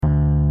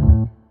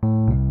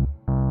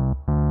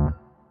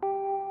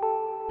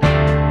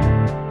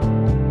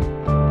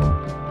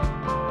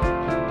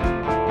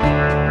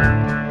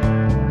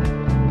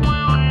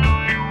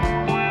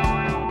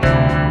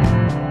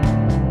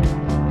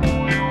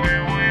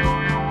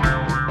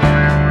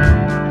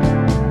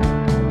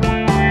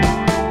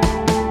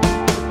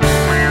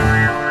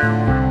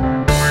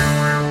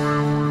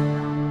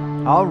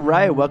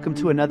right, welcome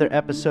to another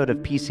episode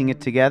of Piecing It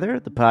Together,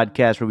 the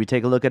podcast where we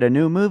take a look at a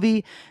new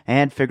movie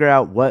and figure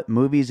out what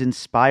movies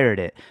inspired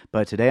it.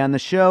 But today on the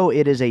show,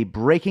 it is a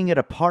Breaking It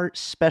Apart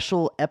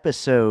special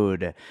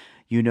episode.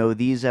 You know,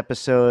 these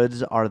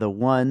episodes are the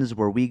ones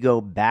where we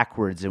go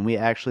backwards and we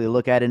actually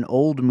look at an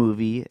old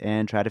movie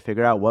and try to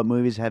figure out what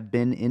movies have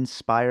been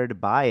inspired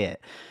by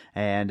it.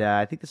 And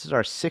I think this is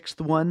our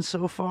sixth one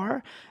so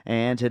far.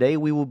 And today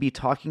we will be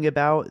talking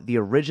about the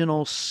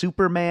original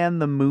Superman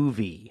the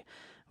movie.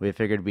 We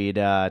figured we'd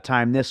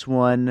time this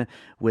one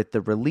with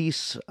the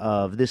release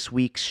of this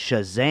week's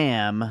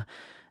Shazam.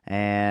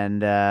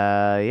 And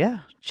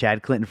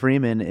Chad Clinton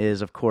Freeman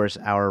is, of course,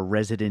 our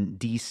resident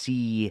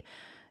DC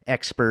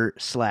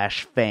expert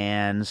slash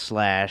fan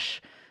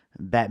slash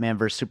Batman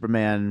vs.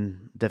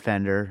 Superman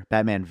defender.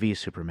 Batman v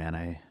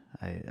Superman.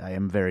 I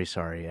am very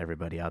sorry,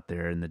 everybody out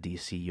there in the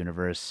DC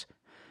universe.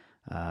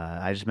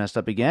 I just messed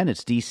up again.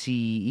 It's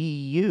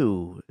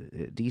DCEU.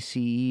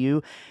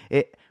 DCEU.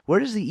 Where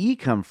does the E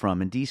come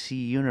from in DC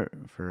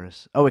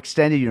Universe? Oh,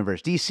 Extended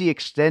Universe. DC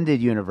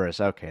Extended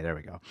Universe. Okay, there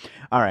we go.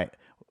 All right.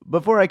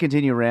 Before I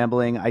continue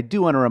rambling, I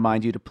do want to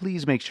remind you to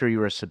please make sure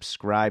you are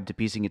subscribed to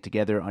Piecing It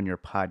Together on your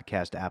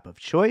podcast app of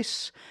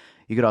choice.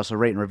 You could also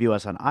rate and review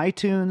us on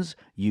iTunes.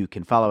 You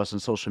can follow us on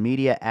social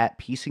media at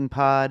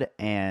PiecingPod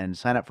and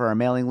sign up for our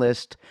mailing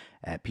list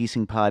at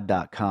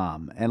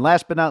piecingpod.com. And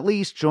last but not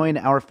least, join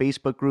our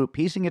Facebook group,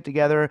 Piecing It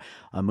Together,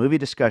 a movie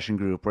discussion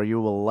group where you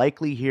will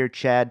likely hear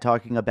Chad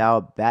talking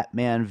about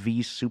Batman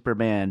v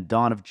Superman,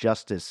 Dawn of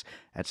Justice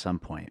at some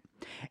point.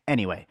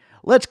 Anyway,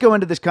 let's go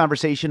into this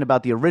conversation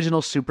about the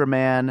original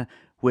Superman,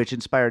 which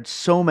inspired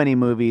so many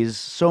movies,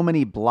 so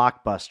many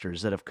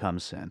blockbusters that have come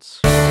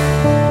since.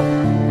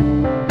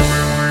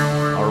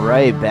 All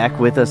right, back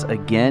with us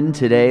again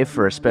today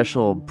for a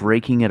special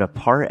Breaking It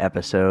Apart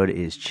episode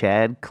is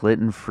Chad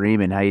Clinton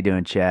Freeman. How you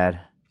doing, Chad?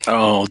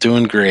 Oh,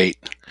 doing great.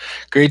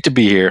 Great to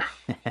be here.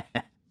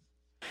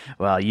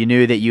 Well, you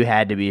knew that you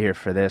had to be here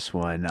for this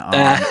one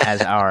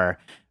as our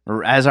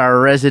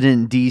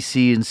resident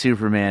DC and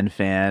Superman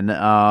fan,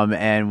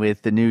 and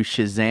with the new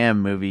Shazam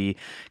movie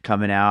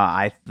coming out,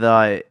 I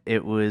thought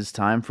it was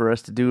time for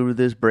us to do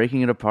this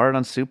Breaking It Apart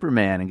on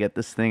Superman and get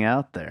this thing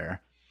out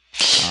there.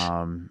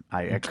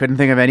 I couldn't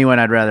think of anyone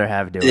I'd rather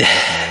have do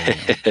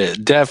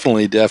it.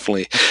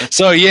 Definitely.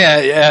 So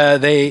yeah,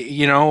 they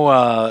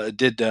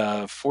did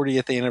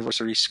 40th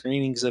anniversary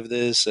screenings of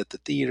this at the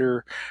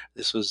theater.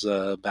 This was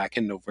back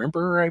in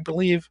November, I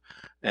believe,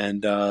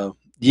 and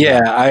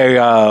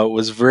I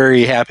was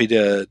very happy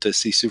to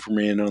see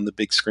Superman on the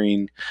big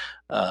screen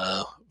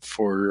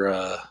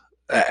for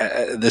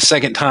the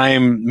second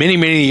time,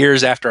 many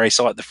years after I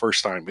saw it the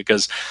first time,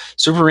 because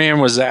Superman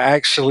was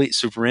actually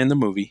Superman the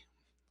movie.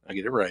 I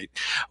get it right.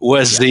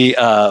 Was the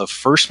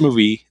first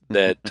movie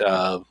that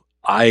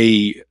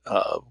I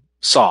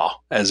saw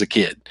as a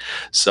kid.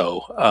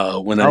 So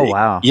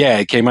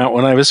it came out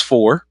when I was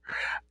 4.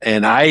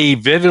 And I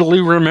vividly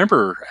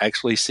remember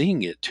actually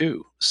seeing it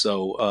too.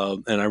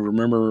 So, and I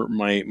remember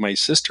my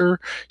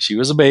sister, she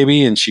was a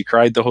baby and she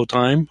cried the whole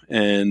time.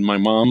 And my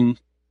mom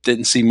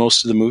didn't see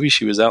most of the movie.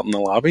 She was out in the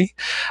lobby.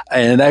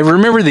 And I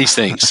remember these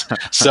things.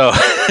 So,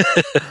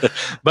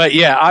 but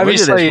yeah,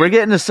 obviously we're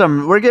getting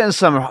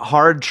some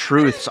hard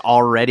truths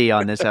already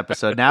on this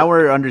episode. Now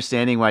we're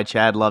understanding why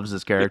Chad loves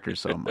this character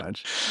so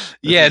much.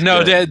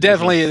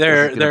 Definitely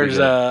there's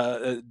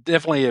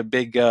definitely a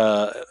big,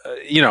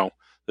 the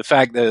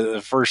fact that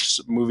the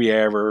first movie I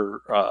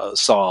ever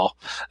saw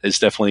is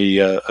definitely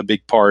a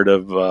big part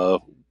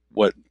of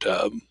what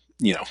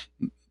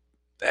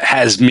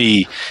has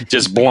me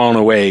just blown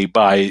away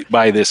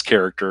by this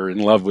character, in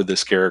love with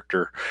this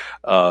character,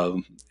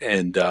 or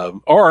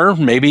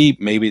maybe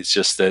it's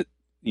just that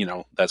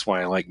that's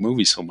why I like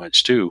movies so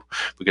much too,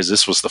 because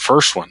this was the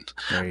first one.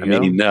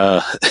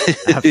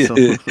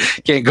 Absolutely.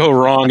 Can't go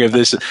wrong if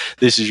this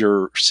is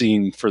your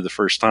scene for the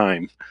first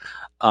time.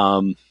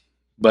 I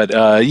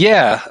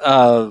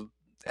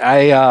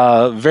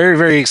very,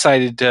 very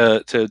excited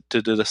to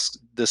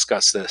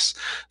discuss this.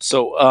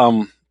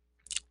 So,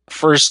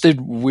 first,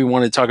 did we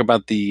want to talk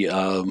about the,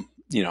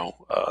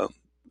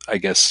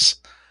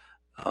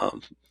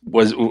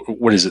 what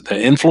is it,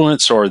 the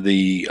influence or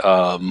the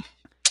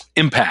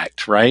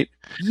impact, right?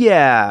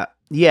 Yeah,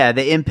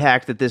 the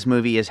impact that this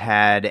movie has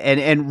had.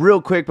 And real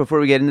quick,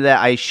 before we get into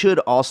that, I should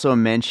also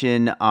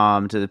mention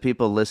to the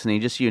people listening,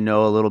 just so you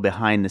know, a little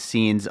behind the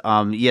scenes.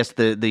 Yes,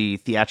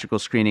 the theatrical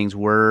screenings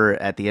were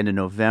at the end of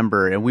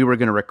November, and we were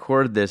going to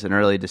record this in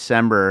early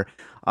December.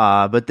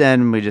 But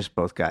then we just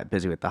both got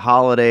busy with the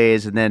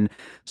holidays, and then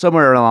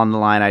somewhere along the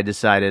line, I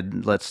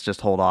decided let's just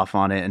hold off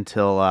on it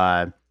until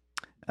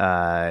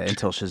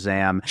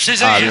Shazam.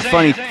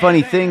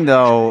 Funny thing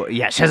though,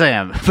 yeah,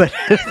 Shazam. But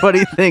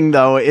funny thing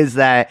though is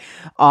that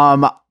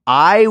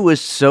I was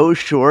so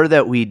sure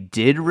that we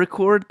did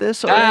record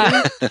this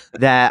already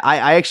that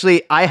I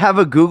actually I have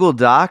a Google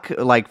Doc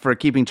like for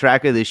keeping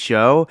track of this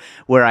show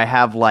where I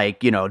have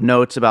like,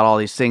 notes about all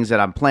these things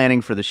that I'm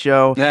planning for the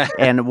show.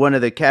 And one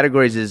of the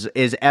categories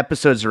is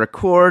episodes to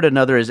record,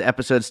 another is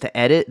episodes to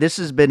edit. This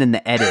has been in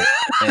the edit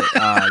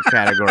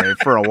category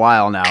for a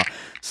while now.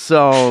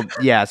 So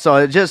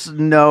just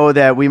know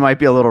that we might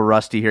be a little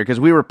rusty here because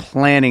we were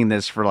planning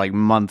this for like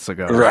months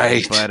ago.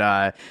 Right.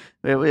 But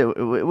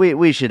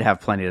we should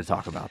have plenty to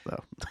talk about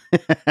though.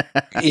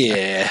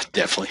 Yeah,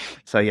 definitely.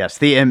 So yes,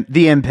 the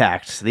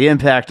impact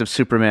of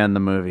Superman the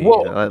movie,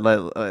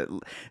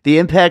 the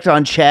impact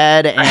on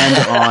Chad and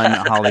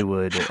on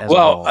Hollywood as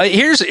well.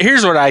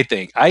 Here's what I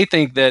think. I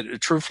think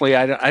that truthfully,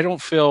 I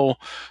don't feel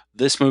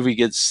this movie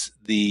gets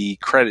the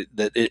credit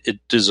that it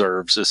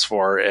deserves as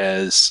far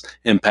as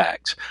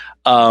impact.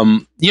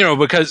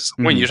 Because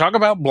when you talk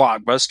about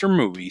blockbuster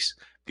movies,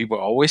 people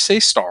always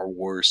say Star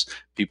Wars.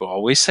 People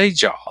always say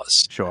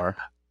Jaws. Sure.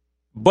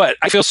 But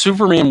I feel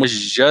Superman was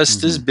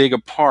just as big a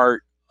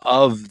part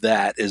of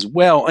that as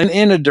well, and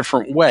in a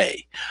different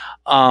way.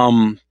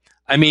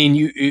 I mean,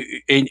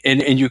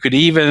 you could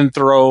even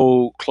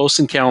throw Close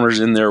Encounters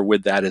in there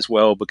with that as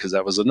well, because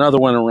that was another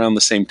one around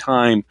the same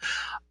time.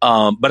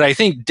 But I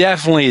think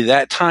definitely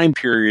that time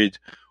period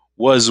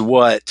was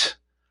what,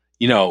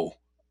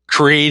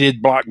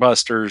 created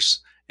blockbusters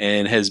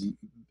and has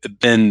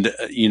been,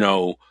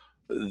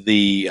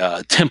 the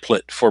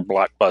template for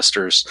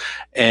blockbusters.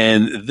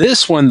 And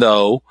this one,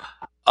 though,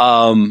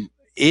 I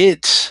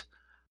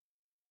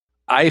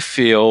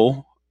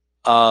feel,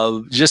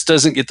 just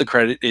doesn't get the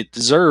credit it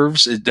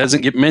deserves. It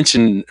doesn't get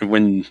mentioned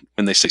when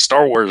they say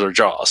Star Wars or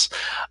Jaws.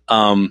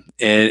 And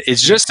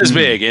it's just as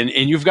big. And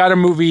you've got a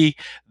movie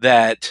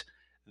that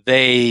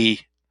they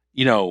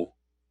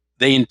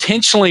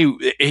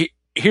intentionally,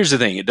 here's the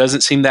thing, it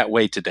doesn't seem that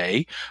way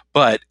today,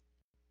 but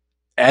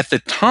at the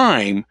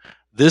time,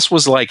 this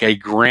was like a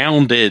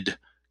grounded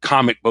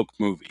comic book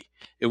movie.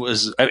 It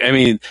was,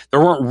 there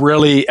weren't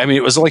really,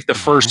 it was like the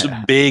first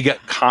big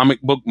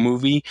comic book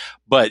movie,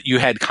 but you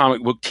had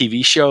comic book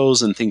TV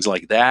shows and things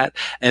like that.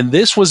 And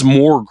this was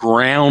more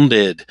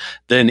grounded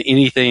than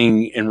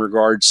anything in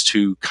regards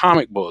to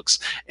comic books.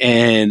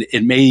 And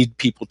it made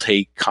people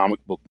take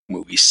comic book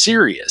movies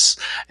serious.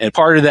 And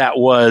part of that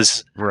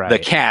was the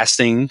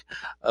casting.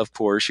 Of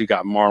course, you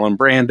got Marlon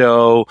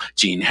Brando,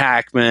 Gene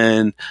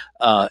Hackman,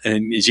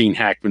 and Gene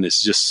Hackman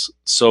is just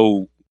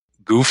so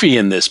goofy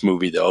in this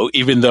movie, though,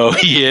 even though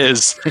he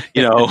is,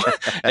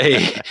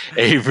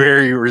 a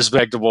very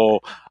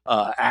respectable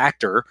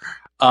actor.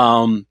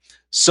 They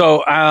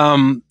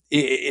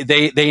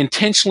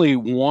intentionally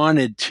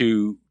wanted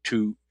to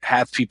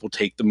have people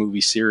take the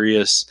movie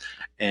serious,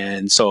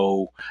 and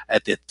so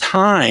at the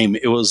time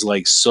it was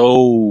like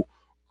so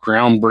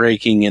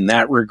groundbreaking in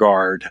that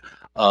regard.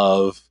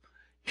 Of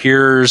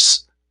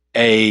here's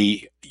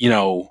a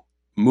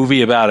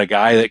movie about a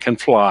guy that can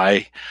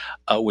fly.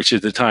 Which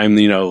at the time,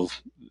 you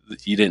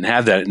didn't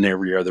have that in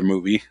every other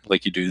movie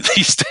like you do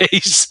these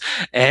days.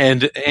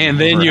 And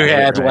then you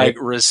had like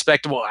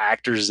respectable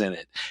actors in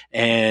it.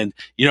 And,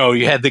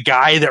 you had the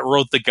guy that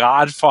wrote The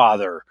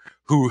Godfather,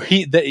 who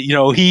he's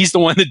the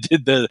one that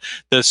did the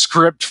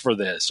script for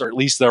this, or at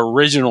least the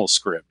original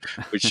script,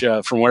 which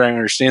from what I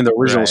understand, the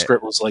original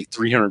script was like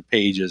 300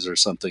 pages or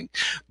something.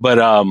 But,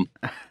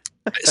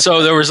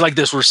 so there was like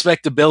this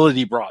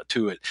respectability brought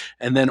to it.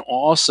 And then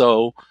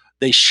also,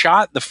 they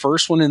shot the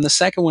first one and the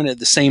second one at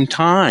the same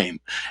time.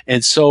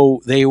 And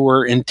so they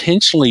were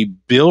intentionally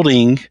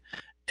building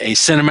a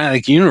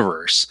cinematic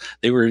universe.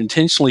 They were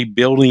intentionally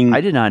building...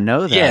 I did not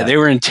know that. Yeah, they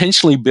were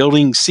intentionally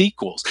building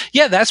sequels.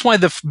 Yeah, that's why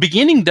the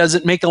beginning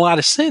doesn't make a lot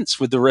of sense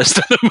with the rest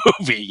of the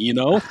movie,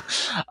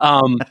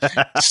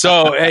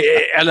 So,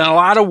 in a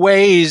lot of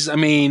ways,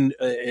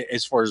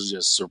 as far as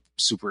just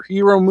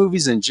superhero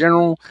movies in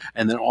general,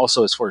 and then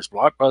also as far as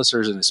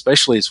blockbusters, and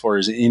especially as far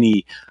as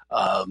any,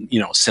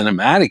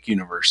 cinematic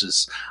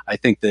universes, I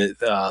think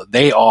that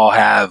they all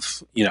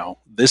have,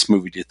 this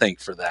movie to thank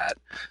for that.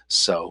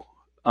 So...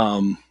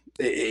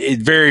 it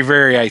very,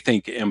 very, I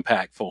think,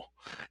 impactful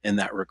in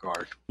that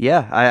regard.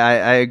 Yeah,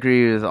 I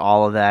agree with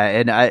all of that.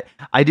 And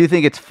I do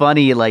think it's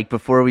funny, like,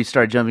 before we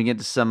start jumping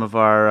into some of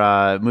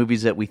our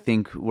movies that we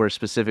think were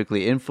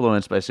specifically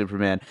influenced by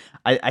Superman,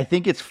 I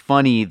think it's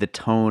funny the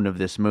tone of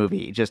this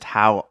movie, just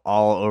how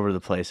all over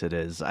the place it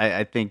is.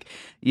 I think,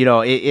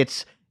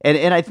 it's...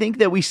 And I think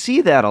that we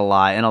see that a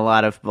lot in a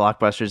lot of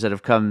blockbusters that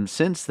have come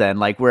since then,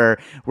 like where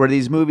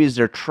these movies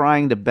are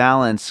trying to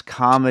balance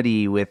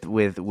comedy with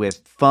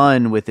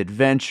fun, with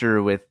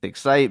adventure, with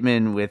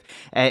excitement, with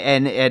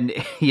and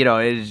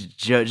it's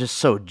just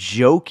so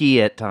jokey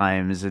at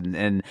times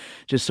and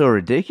just so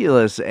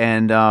ridiculous,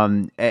 and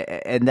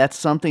that's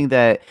something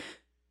that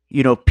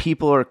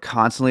people are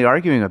constantly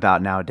arguing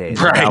about nowadays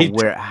about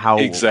Right. how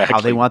they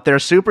Exactly. want their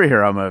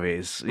superhero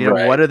movies. What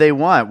Right. do they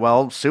want?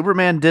 Well,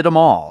 Superman did them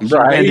all.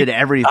 Superman Right. did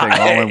everything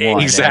all in one.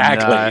 And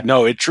Exactly.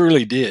 No, it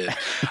truly did.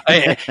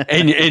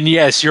 And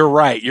yes, you're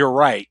right. You're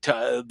right.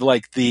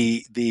 Like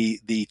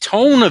the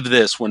tone of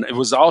this one, it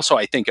was also,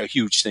 I think, a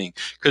huge thing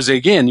because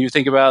again, you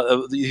think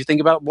about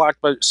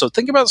blockbuster. So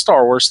think about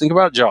Star Wars. Think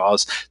about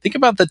Jaws. Think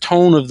about the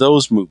tone of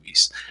those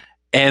movies.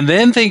 And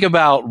then think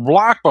about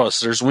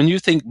blockbusters. When you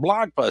think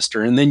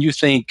blockbuster, and then you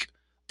think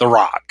The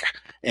Rock,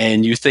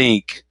 and you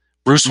think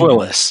Bruce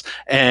Willis,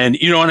 and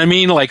you know what I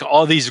mean? Like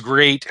all these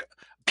great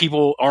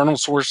people, Arnold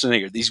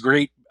Schwarzenegger, these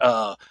great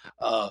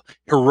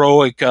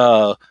heroic,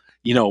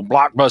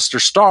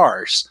 blockbuster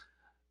stars.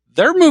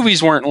 Their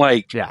movies weren't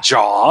like Yeah.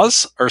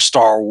 Jaws or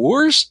Star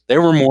Wars. They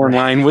were more in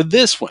line with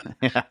this one.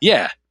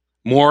 Yeah,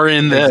 more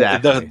in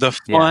Exactly. the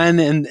fun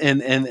and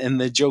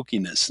the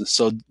jokiness.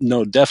 So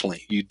no,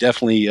 definitely, you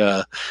definitely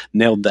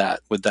nailed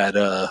that with that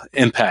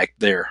impact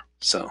there.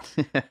 So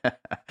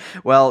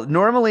Well,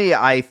 normally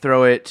I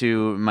throw it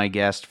to my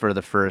guest for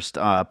the first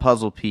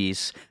puzzle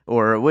piece,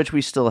 or which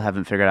we still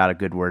haven't figured out a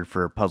good word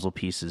for puzzle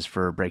pieces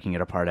for breaking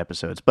it apart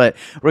episodes, but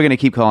we're going to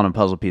keep calling them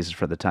puzzle pieces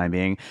for the time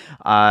being.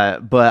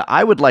 But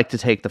I would like to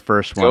take the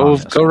first one.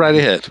 go right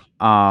ahead.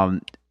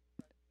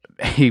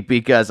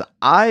 Because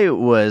I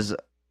was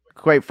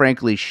quite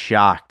frankly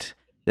shocked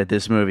that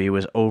this movie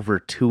was over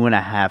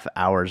 2.5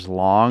 hours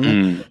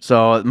long.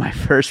 So my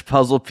first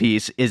puzzle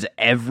piece is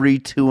every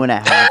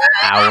 2.5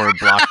 hour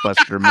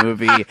blockbuster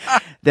movie.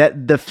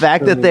 That the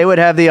fact that they would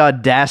have the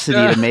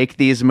audacity to make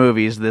these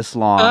movies this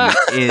long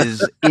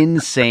is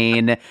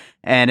insane.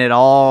 And it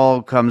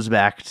all comes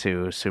back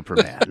to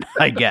Superman,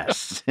 I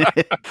guess.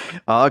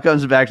 All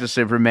comes back to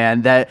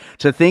Superman. That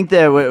to think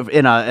that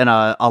in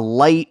a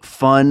light,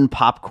 fun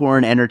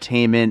popcorn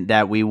entertainment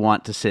that we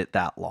want to sit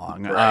that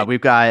long. Right. We've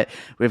got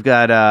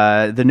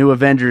the new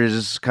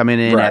Avengers coming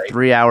in Right. at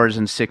 3 hours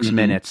and 6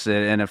 minutes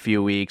in a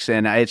few weeks,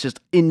 and it's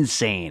just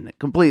insane,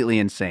 completely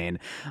insane.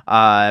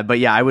 But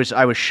yeah, I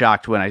was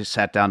shocked when I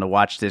sat down to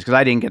watch this because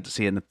I didn't get to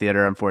see it in the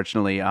theater,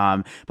 unfortunately.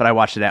 But I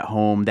watched it at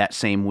home that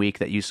same week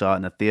that you saw it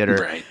in the theater.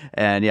 Right.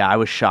 And yeah, I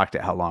was shocked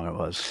at how long it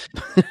was.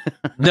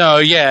 No,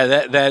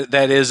 yeah,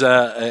 that is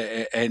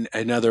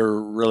another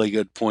really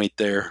good point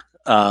there.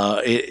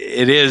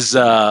 It is,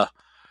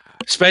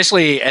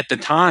 especially at the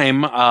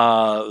time,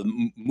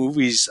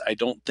 movies I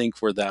don't think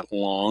were that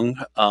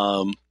long.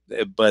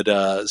 But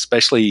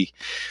especially,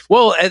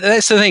 well,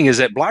 that's the thing is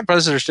that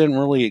blockbusters didn't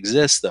really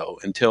exist though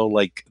until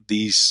like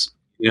these,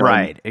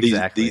 Right,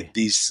 exactly.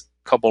 these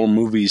couple of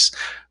movies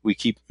we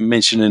keep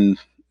mentioning.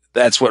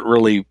 That's what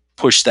really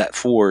pushed that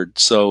forward.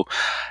 So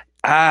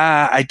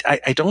I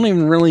don't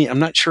even really, I'm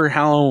not sure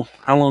how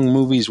long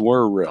movies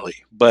were really,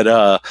 but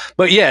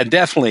yeah,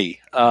 definitely.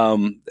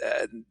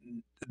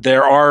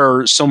 There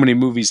are so many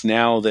movies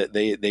now that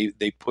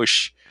they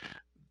push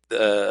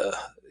the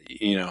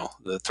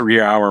the 3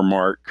 hour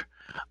mark.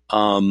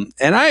 And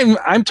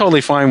I'm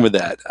totally fine with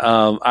that.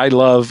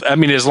 I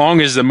mean, as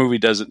long as the movie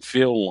doesn't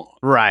feel long.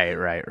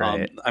 Right.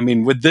 I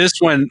mean, with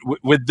this one,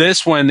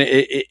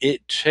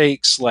 it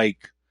takes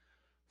like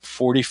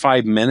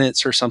 45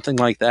 minutes or something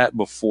like that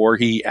before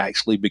he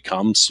actually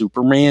becomes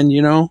Superman,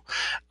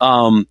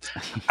 I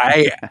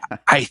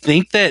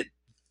think that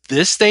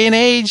this day and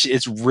age,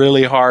 it's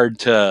really hard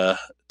to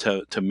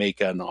make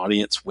an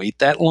audience wait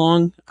that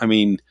long. I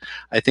mean,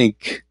 I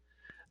think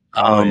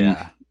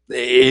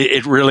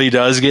it really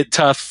does get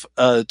tough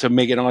to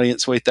make an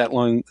audience wait that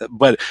long,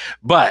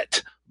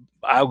 but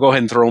I'll go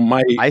ahead and throw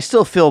my. I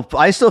still feel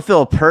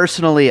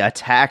personally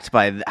attacked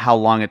by how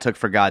long it took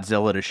for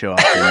Godzilla to show up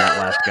in that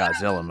last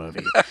Godzilla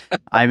movie.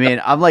 I mean,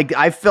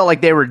 I felt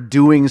like they were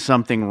doing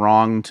something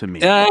wrong to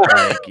me.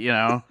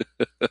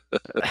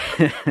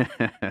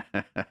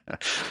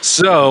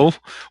 So,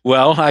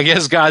 well, I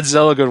guess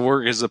Godzilla could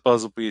work as a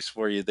puzzle piece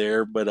for you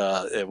there, but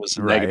it was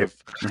a negative.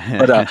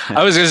 But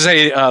I was going to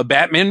say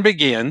Batman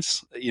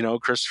Begins,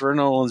 Christopher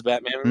Nolan's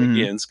Batman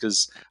Begins,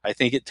 because I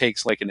think it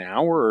takes like an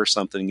hour or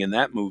something in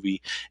that movie.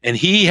 And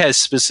Nolan has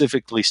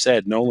specifically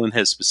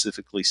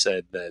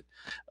said that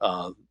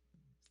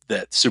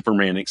that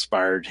Superman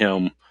inspired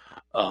him.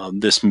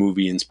 This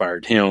movie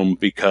inspired him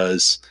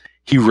because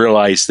he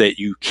realized that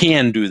you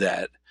can do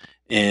that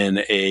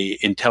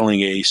in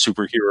telling a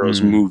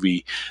superheroes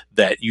movie,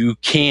 that you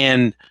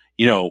can,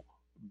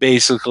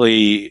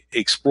 basically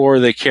explore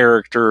the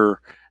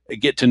character,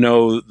 get to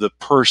know the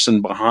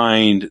person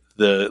behind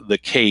the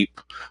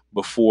cape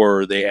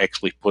before they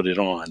actually put it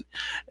on.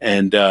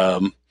 And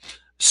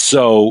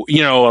so,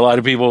 a lot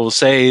of people will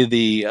say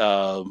the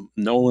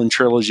Nolan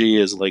trilogy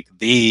is like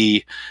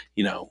the,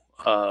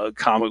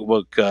 comic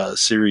book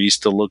series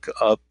to look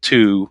up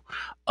to.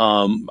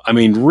 I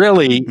mean,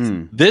 really,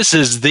 this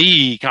is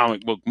the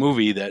comic book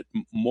movie that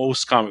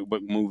most comic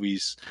book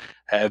movies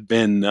have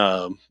been,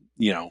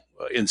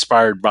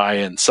 inspired by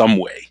in some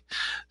way.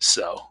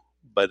 So,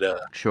 but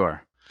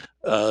sure.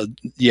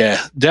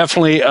 Yeah,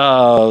 definitely.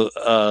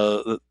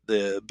 The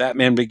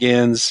Batman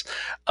Begins,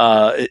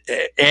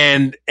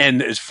 and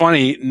it's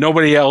funny.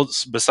 Nobody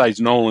else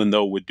besides Nolan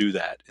though would do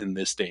that in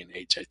this day and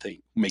age. I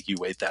think make you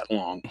wait that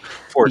long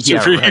for a Yeah,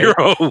 right.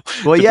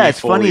 superhero. Well, to yeah, be it's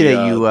funny fully,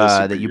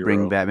 that you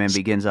bring superhero. Batman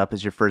Begins up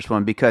as your first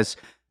one because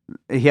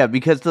yeah,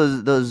 because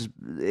those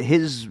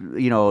his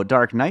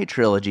Dark Knight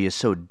trilogy is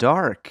so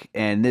dark,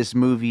 and this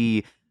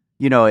movie,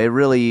 it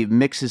really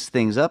mixes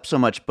things up so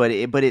much, but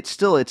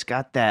it's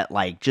got that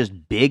like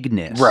just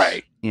bigness,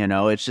 Right.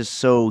 It's just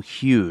so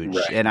huge,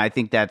 Right. and I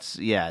think that's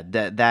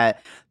that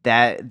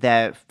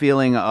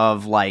feeling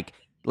of like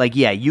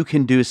yeah, you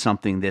can do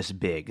something this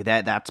big,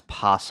 that's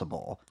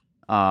possible.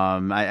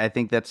 I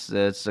think that's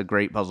a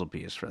great puzzle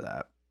piece for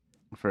that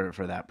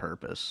for that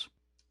purpose.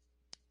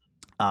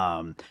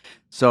 Um,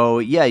 so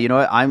yeah, you know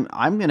what?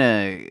 I'm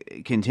gonna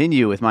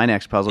continue with my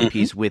next puzzle Mhm.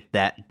 piece with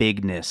that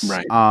bigness.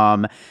 Right.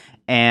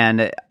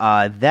 And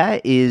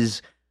that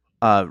is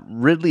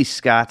Ridley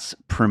Scott's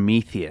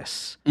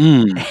Prometheus.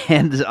 Mm.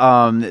 And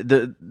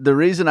the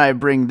reason I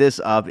bring this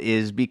up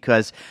is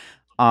because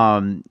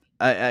again,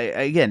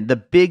 the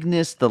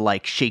bigness, the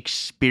like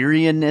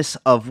Shakespeareanness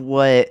of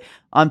what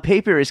on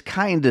paper is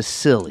kind of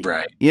silly.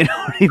 Right. You know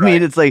what I mean?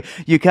 Right. It's like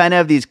you kind of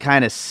have these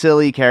kind of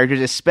silly characters,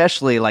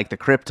 especially like the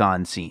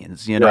Krypton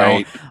scenes,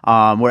 Right.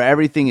 where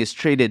everything is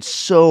treated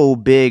so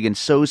big and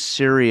so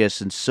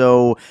serious and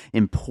so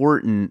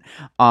important.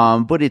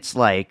 But it's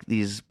like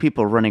these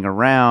people running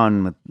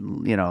around with,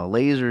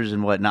 lasers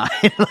and whatnot.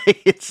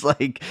 It's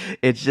like,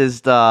 it's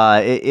just,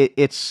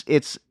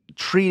 it's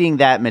treating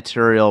that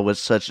material with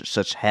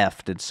such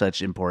heft and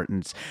such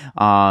importance,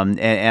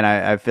 and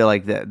I feel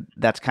like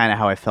that's kind of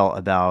how I felt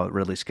about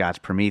Ridley Scott's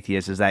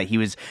Prometheus, is that he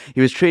was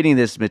treating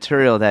this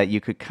material that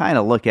you could kind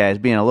of look at as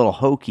being a little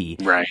hokey,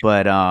 Right.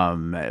 but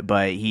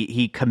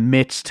he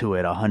commits to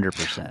it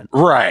 100%.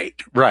 Right.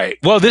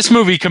 Well, this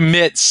movie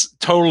commits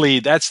totally.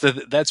 That's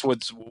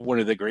what's one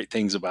of the great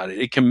things about it.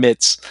 It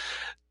commits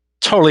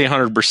totally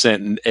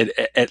 100%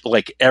 at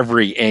like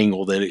every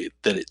angle that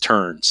it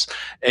turns.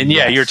 And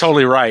yeah, Yes. you're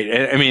totally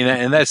right. I mean,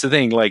 and that's the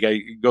thing. Like,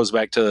 it goes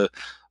back to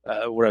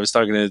what I was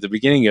talking at the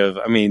beginning of.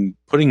 I mean,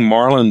 putting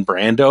Marlon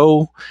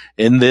Brando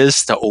in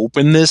this to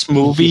open this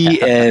movie,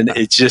 Yeah. and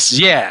it's just,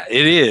 yeah,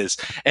 it is.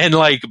 And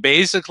like,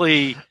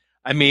 basically,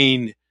 I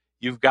mean,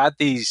 you've got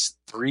these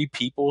three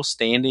people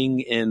standing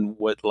in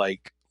what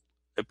like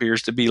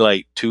appears to be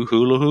like two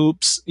hula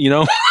hoops,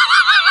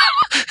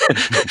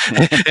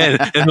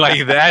 and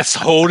like that's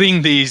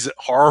holding these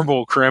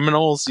horrible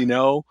criminals,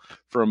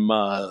 from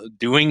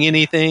doing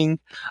anything,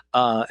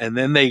 and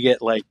then they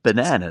get like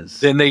Bananas.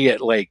 Then they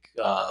get like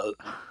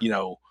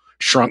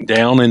shrunk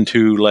down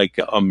into like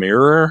a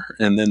mirror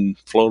and then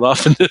float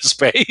off into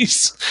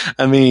space.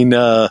 I mean,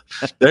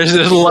 there's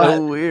a lot.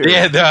 So weird.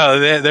 Yeah, no,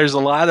 there's a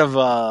lot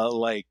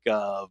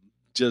of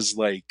just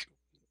like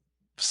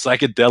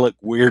psychedelic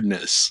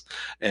weirdness,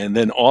 and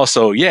then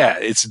also, yeah,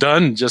 it's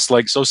done just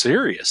like so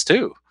serious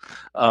too.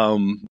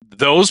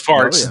 Those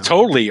parts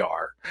totally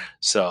are.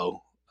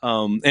 So,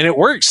 and it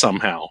works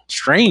somehow,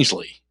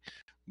 strangely.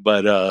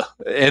 But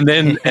and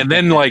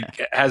then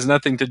like has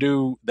nothing to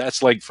do.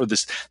 That's like for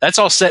this. That's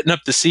all setting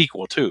up the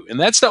sequel too, and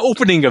that's the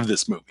opening of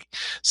this movie.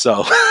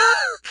 So,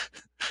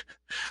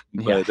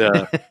 but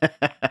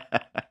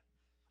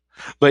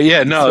but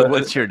yeah, no. So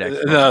what's your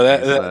next? No,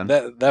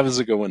 that was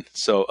a good one.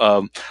 So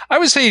I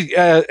would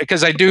say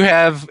because I do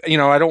have, I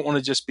don't want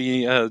to just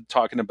be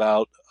talking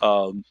about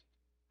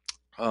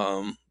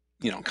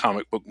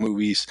comic book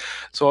movies.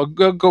 So I'll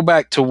go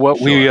back to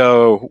what we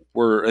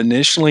were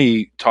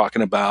initially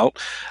talking about.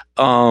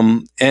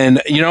 And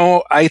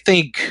I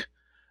think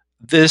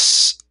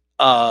this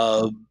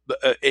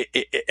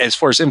as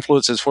far as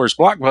influence, as far as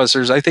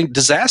blockbusters, I think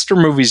disaster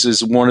movies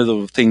is one of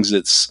the things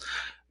that's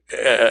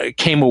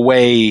came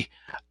away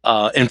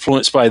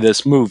influenced by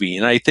this movie.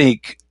 And I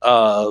think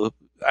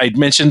I'd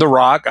mentioned The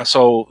Rock,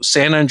 so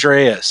San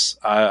Andreas.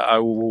 I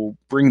will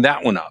bring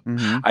that one up.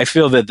 Mm-hmm. I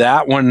feel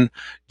that one,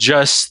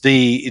 just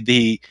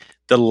the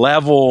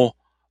level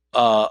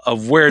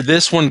of where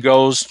this one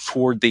goes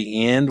toward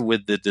the end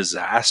with the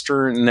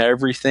disaster and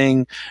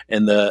everything,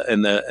 and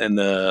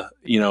the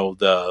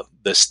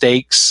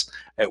stakes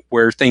at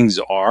where things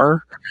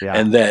are,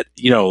 and that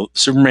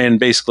Superman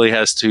basically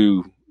has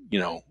to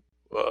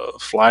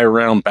fly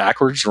around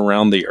backwards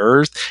around the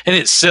earth, and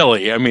it's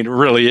silly. I mean, it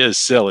really is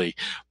silly.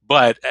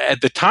 But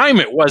at the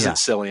time, it wasn't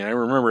silly. And I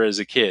remember as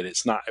a kid,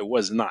 it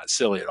was not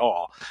silly at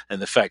all,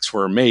 and the effects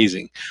were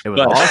amazing. It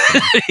was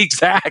awesome.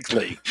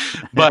 Exactly.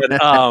 But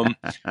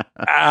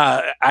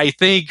I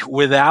think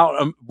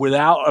without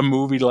a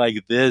movie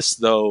like this,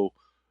 though,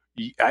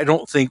 I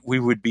don't think we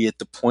would be at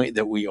the point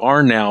that we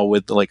are now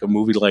with like a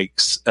movie like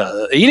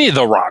any of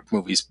the Rock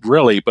movies,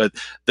 really. But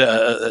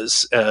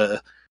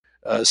the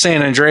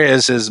San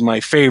Andreas is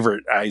my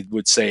favorite, I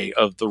would say,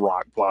 of the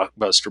Rock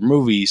blockbuster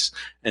movies,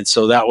 and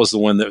so that was the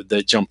one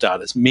that jumped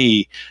out as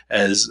me,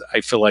 as I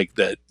feel like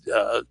that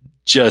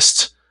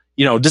just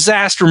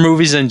disaster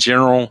movies in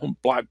general,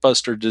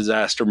 blockbuster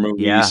disaster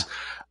movies,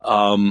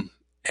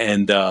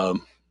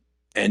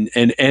 and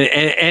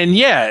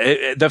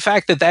yeah, the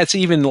fact that that's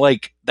even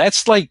like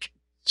that's like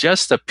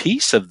just a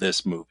piece of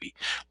this movie.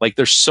 Like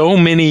there's so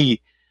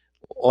many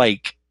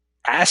like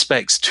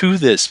aspects to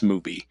this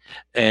movie,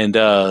 and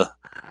but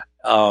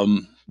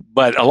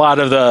a lot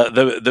of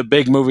the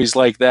big movies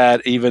like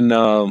that, even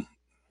I'm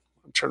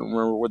trying to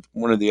remember what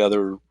one of the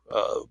other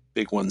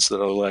big ones that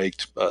I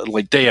liked,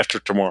 like Day After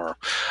Tomorrow,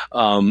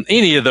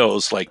 any of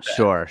those like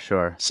that.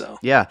 Sure. So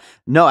Yeah.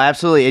 No,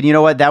 absolutely. And you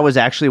know what? That was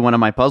actually one of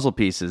my puzzle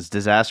pieces,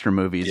 disaster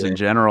movies in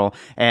general.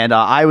 And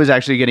I was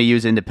actually going to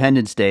use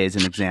Independence Day as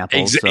an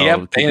example. So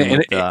yep.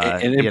 And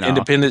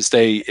Independence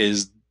Day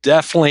is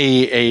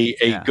definitely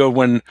a good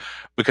one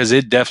because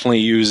it definitely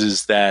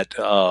uses that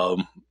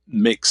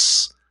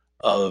mix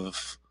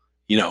of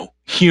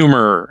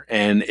humor,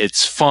 and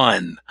it's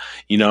fun,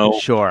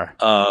 Sure.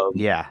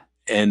 yeah.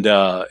 And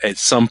it's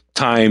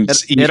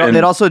sometimes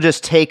it also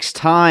just takes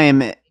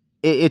time.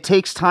 It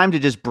takes time to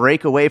just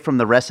break away from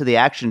the rest of the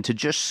action to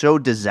just show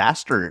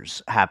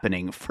disasters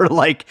happening for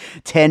like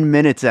 10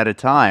 minutes at a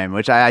time,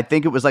 which I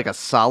think it was like a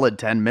solid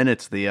 10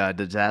 minutes, the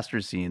disaster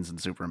scenes in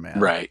Superman.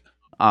 Right.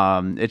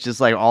 It's just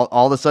like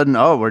all of a sudden,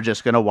 we're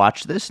just going to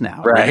watch this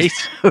now. Right.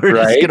 We're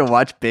just going to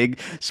watch big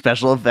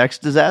special effects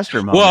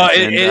disaster moments. Well,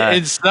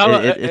 it's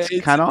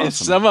kind of awesome.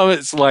 Some of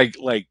it's like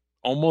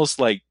almost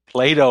like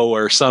Play-Doh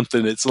or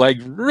something. It's like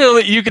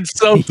really, you could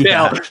so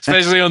tell,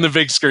 especially on the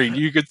big screen,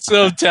 you could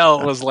so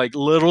tell it was like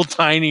little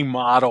tiny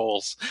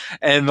models,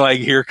 and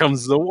like here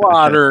comes the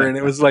water, and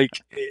it was like,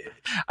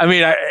 I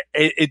mean,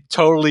 it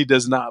totally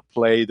does not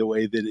play the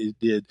way that it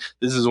did.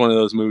 This is one of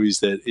those movies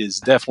that is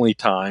definitely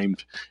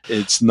timed.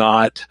 It's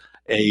not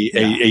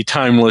a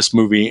timeless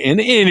movie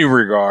in any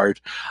regard,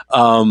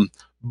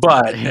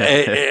 but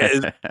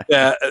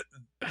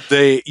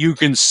you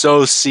can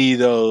so see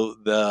though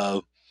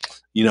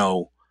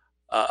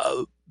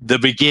the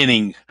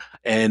beginning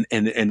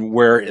and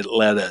where it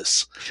led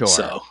us. Sure.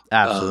 So,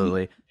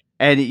 absolutely.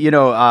 And,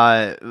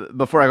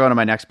 before I go into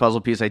my next puzzle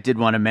piece, I did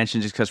want to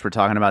mention, just because we're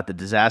talking about the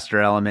disaster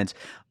elements,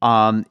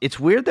 it's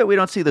weird that we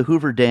don't see the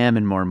Hoover Dam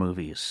in more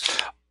movies.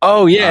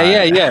 Oh,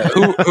 yeah.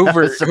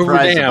 Hoover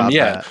Dam,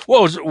 yeah. That.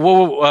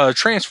 Well,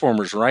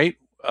 Transformers, right?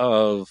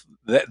 That's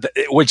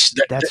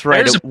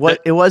right.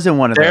 It was in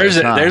one of those.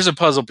 There's a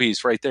puzzle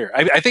piece right there.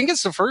 I think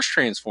it's the first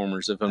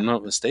Transformers, if I'm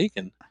not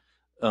mistaken.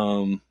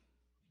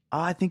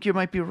 I think you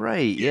might be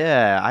right.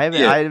 Yeah, I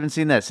haven't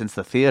seen that since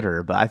the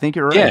theater, but I think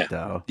you're right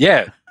though.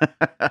 Yeah,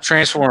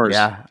 Transformers.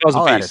 Yeah,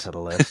 I'll add it to the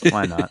list.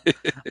 Why not?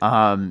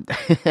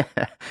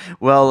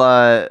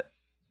 Well,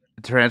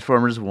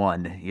 Transformers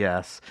 1,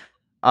 yes.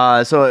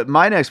 So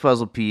my next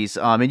puzzle piece,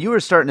 and you were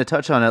starting to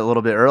touch on it a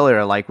little bit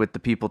earlier, like with the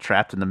people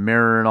trapped in the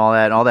mirror and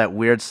all that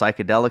weird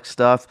psychedelic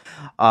stuff.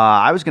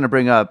 I was going to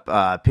bring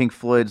up Pink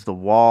Floyd's The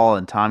Wall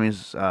and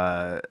Tommy's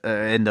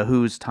and The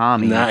Who's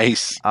Tommy.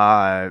 Nice.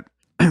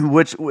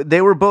 Which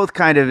they were both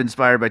kind of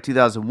inspired by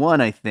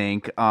 2001, I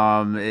think.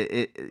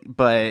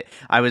 But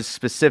I was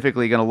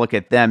specifically going to look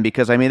at them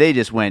because, I mean, they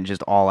just went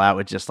all out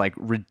with just like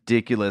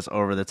ridiculous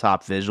over the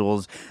top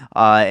visuals.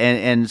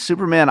 And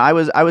Superman, I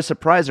was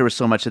surprised there was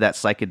so much of that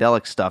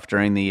psychedelic stuff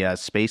during the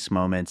space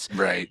moments.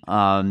 Right.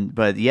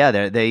 But yeah,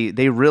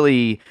 they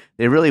really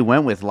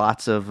went with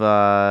lots of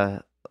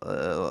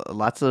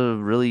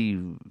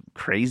really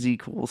crazy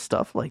cool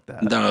stuff like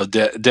that. No,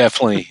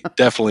 definitely.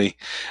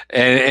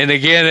 And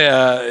again,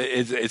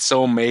 it's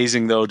so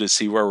amazing though to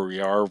see where we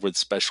are with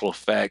special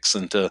effects,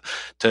 and to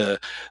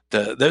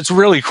that's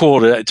really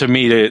cool to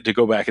me to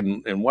go back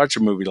and watch a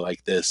movie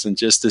like this, and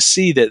just to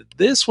see that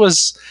this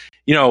was,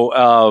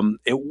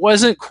 it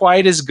wasn't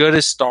quite as good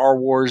as Star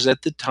Wars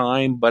at the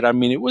time, but I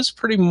mean, it was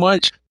pretty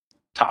much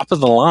top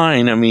of the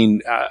line. I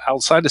mean,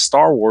 outside of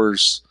Star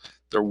Wars,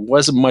 there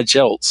wasn't much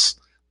else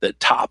that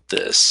topped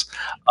this.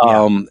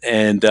 And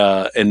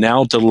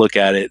now to look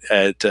at it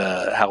at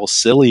how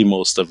silly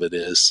most of it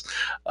is,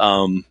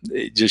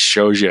 it just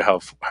shows you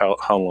how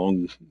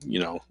long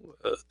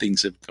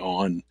things have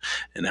gone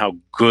and how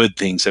good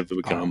things have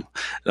become.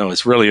 No,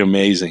 it's really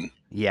amazing.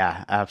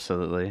 Yeah,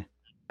 absolutely.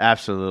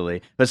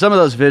 But some of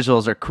those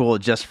visuals are cool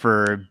just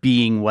for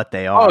being what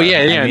they are. Oh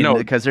yeah,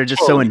 because they're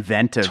just so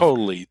inventive.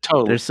 Totally.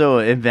 They're so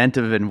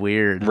inventive and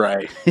weird.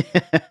 Right.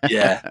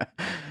 Yeah.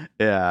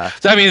 Yeah.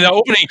 So, I mean, the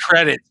opening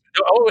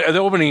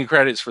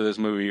credits for this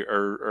movie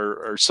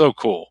are so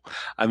cool.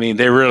 I mean,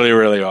 they really,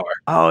 really are.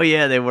 Oh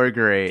yeah, they were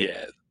great.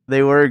 Yeah.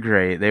 They were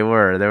great. They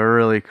were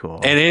really cool.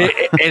 And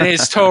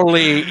it's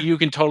totally, you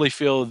can totally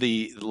feel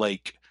the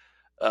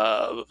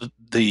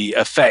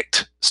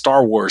effect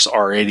Star Wars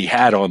already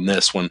had on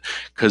this one,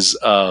 because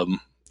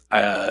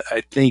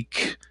I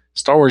think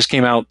Star Wars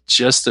came out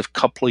just a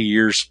couple of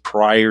years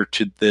prior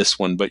to this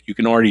one, but you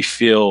can already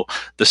feel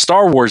the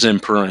Star Wars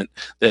imprint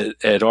that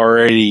had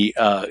already,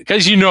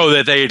 because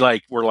that they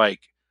were like,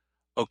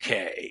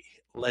 okay,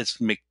 let's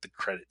make the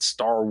credits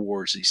Star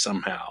Warsy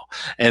somehow,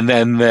 and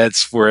then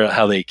that's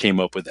how they came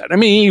up with that. I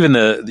mean, even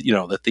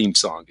the theme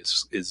song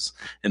is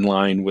in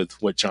line with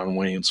what John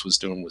Williams was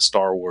doing with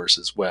Star Wars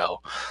as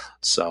well.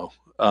 So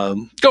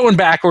going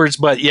backwards,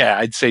 but yeah,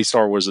 I'd say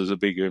Star Wars is a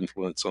big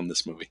influence on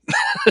this movie.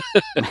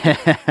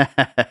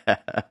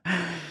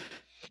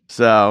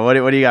 So,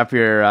 what do you got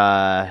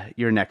for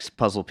your next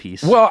puzzle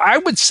piece? Well, I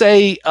would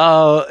say,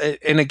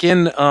 and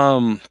again,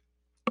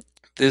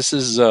 this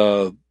is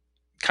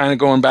kind of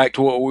going back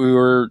to what we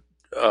were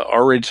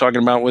already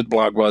talking about with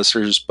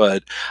blockbusters,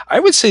 but I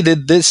would say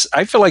that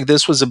I feel like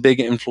this was a big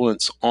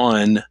influence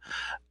on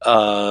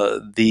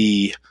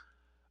the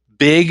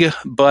big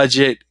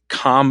budget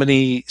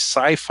comedy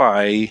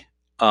sci-fi,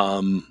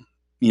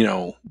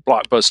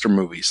 blockbuster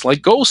movies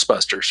like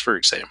Ghostbusters, for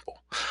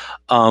example.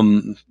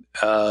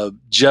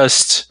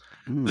 Just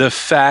the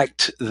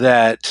fact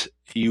that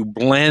you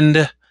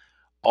blend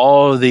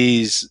all of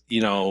these,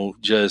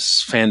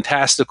 just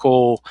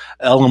fantastical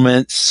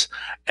elements,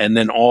 and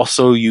then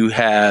also you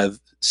have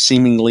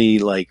seemingly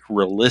like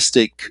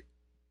realistic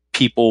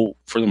people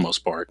for the most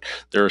part.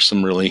 There are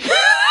some really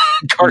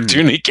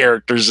cartoony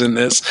characters in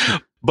this,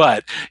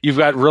 but you've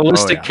got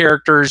realistic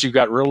characters, you've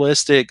got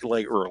realistic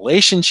like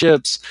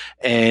relationships,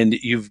 and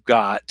you've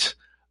got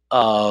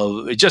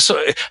just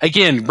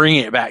again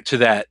bringing it back to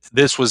that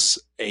this was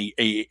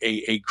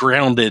a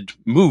grounded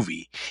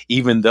movie,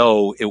 even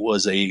though it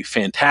was a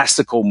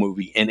fantastical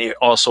movie and it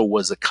also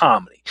was a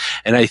comedy.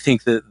 And I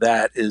think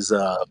that is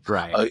a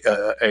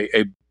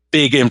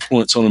big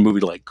influence on a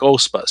movie like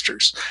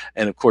Ghostbusters.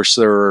 And of course,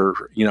 there are,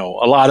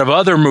 a lot of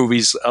other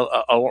movies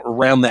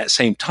around that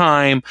same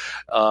time.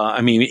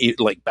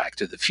 Like Back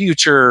to the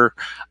Future.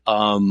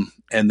 And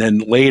then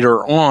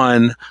later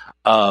on,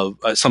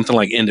 something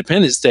like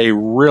Independence Day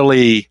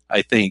really,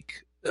 I think,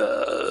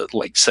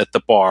 like set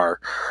the bar.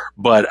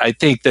 But I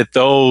think that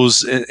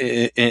those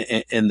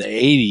in the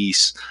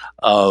 80s,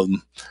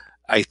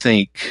 I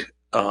think,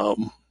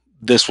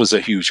 this was a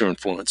huge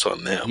influence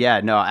on them.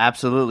 Yeah, no,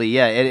 absolutely.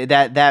 Yeah,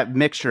 that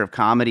mixture of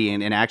comedy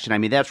and action, I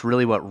mean, that's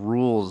really what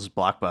rules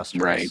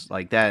blockbusters. Right.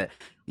 Like that,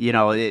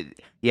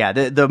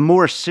 the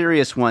more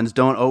serious ones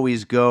don't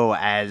always go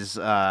as,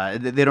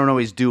 they don't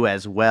always do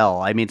as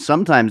well. I mean,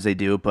 sometimes they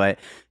do, but,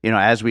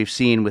 as we've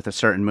seen with a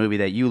certain movie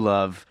that you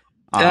love,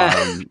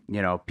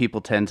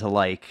 people tend to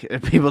like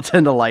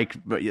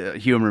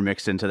humor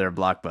mixed into their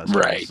blockbusters.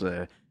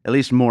 Right. At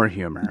least more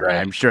humor. Right.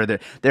 I'm sure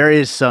there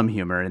is some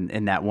humor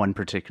in that one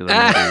particular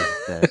movie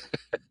that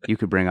you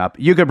could bring up.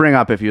 You could bring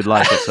up if you'd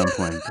like at some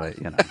point, but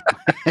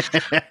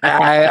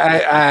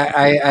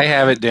I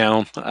have it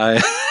down.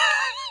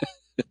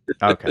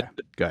 Okay,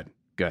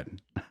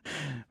 good.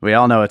 We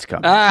all know it's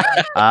coming.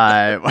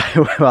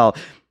 Well,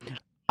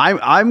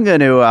 I'm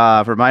going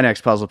to, for my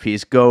next puzzle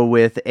piece, go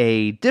with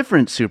a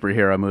different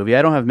superhero movie.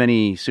 I don't have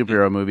many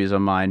superhero movies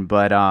on mine,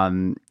 but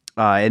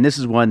and this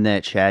is one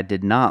that Chad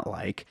did not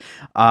like.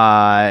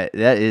 That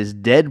is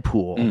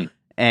Deadpool.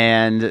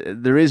 And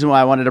the reason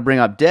why I wanted to bring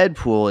up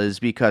Deadpool is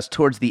because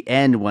towards the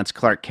end, once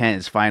Clark Kent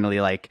is finally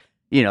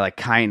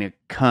kind of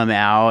come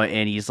out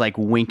and he's like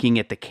winking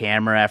at the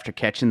camera after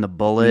catching the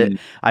bullet.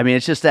 I mean,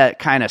 it's just that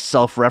kind of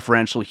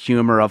self-referential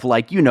humor of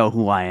like, you know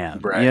who I am.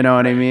 Right, you know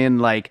what I mean?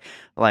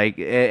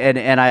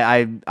 And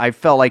I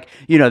felt like,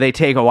 they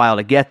take a while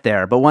to get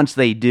there, but once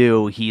they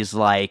do, he's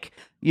like,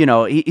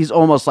 he's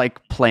almost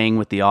like playing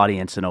with the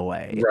audience in a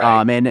way.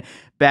 Right. And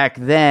back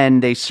then,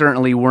 they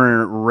certainly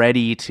weren't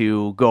ready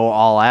to go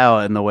all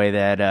out in the way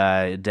that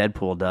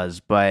Deadpool does,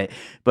 but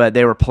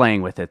they were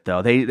playing with it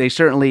though. They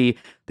certainly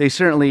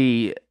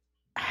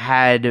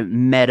had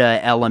meta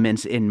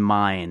elements in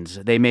mind.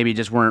 They maybe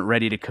just weren't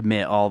ready to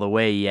commit all the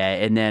way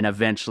yet. And then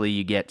eventually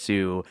you get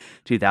to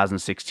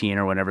 2016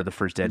 or whenever the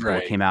first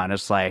Deadpool came out, and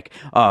it's like,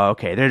 oh,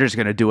 okay, they're just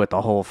gonna do it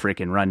the whole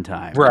freaking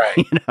runtime,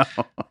 right?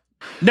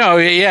 No,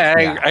 yeah,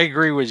 I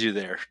agree with you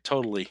there.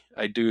 Totally.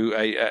 I do.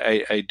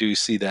 I do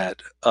see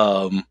that.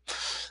 That's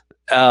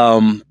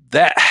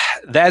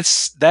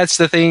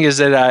the thing is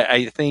that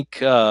I think,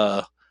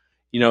 that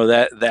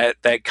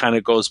kind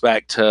of goes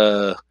back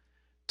to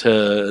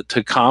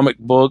comic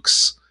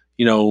books,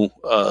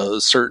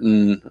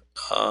 certain,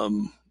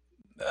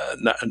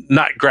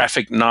 not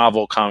graphic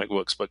novel comic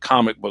books, but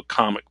comic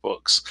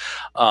books.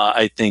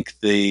 I think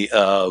the,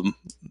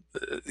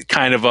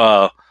 kind of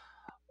a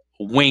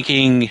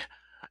winking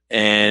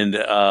and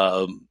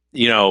letting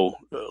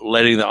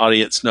the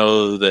audience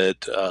know that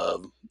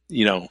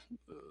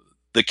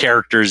the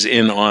character's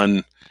in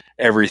on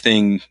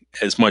everything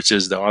as much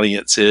as the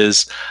audience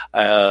is.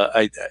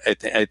 I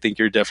think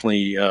you're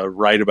definitely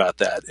right about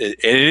that.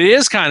 It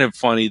is kind of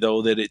funny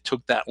though that it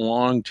took that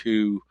long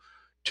to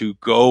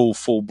go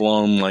full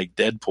blown like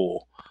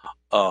Deadpool.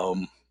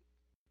 When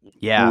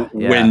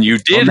you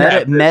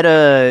did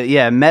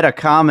meta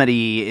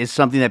comedy is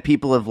something that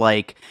people have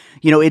like,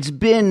 it's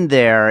been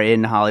there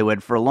in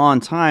Hollywood for a long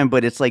time,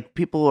 but it's like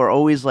people are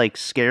always like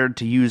scared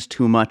to use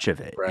too much of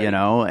it, right.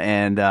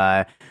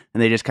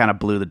 And they just kind of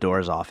blew the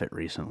doors off it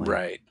recently.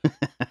 Right.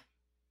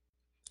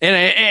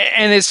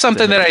 And it's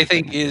something that I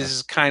think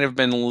is kind of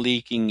been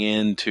leaking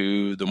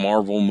into the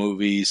Marvel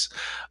movies.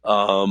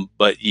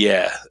 But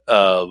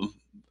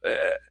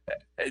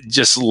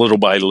just little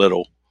by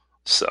little.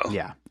 So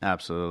yeah,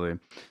 absolutely.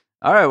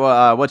 All right.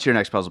 Well, what's your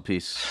next puzzle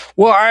piece?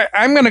 Well,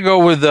 I'm going to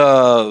go with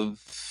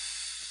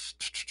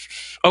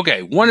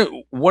okay.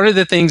 One of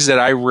the things that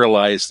I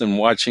realized in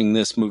watching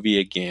this movie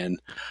again,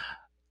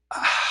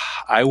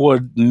 I will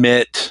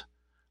admit,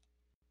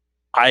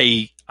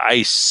 I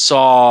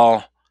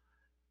saw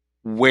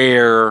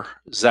where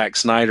Zack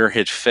Snyder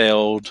had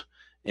failed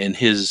in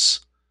his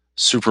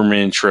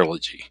Superman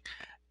trilogy.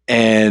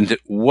 And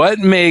what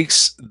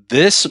makes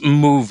this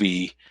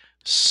movie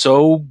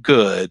so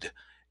good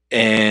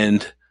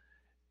and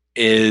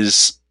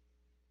is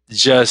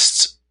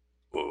just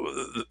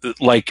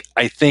like,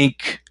 I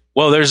think,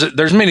 well,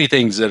 there's many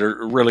things that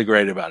are really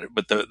great about it,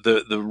 but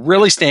the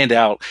really stand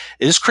out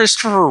is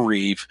Christopher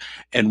Reeve,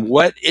 and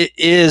what it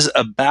is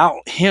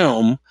about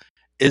him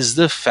is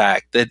the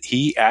fact that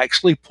he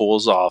actually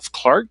pulls off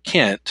Clark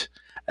Kent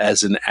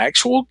as an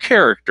actual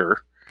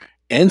character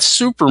and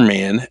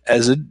Superman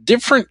as a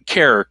different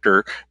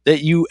character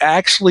that you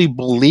actually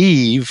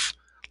believe,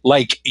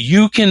 like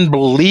you can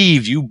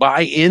believe, you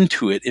buy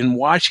into it in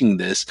watching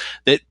this,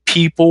 that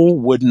people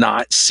would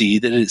not see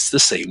that it's the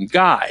same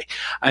guy.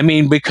 I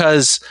mean,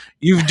 because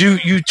you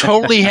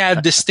totally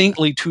have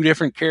distinctly two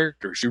different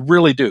characters. You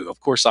really do. Of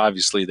course,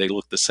 obviously they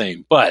look the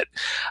same, but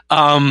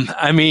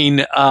I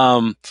mean,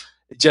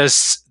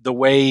 just the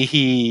way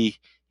he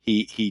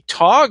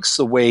talks,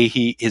 the way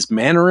his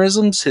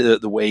mannerisms, the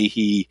way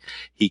he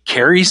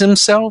carries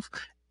himself,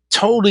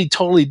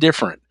 totally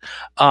different.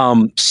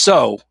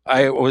 So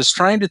I was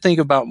trying to think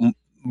about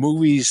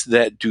movies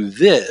that do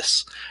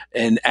this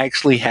and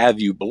actually have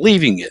you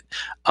believing it.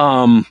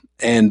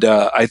 And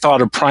I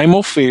thought of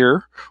Primal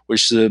Fear,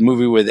 which is a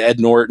movie with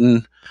Ed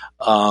Norton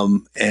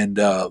and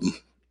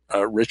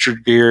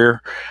Richard Gere,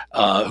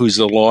 who's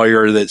the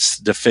lawyer that's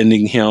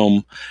defending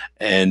him,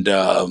 and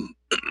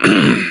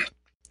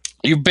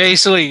you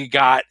basically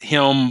got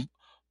him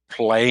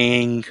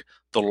playing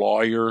the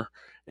lawyer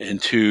and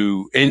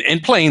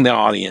playing the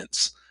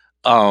audience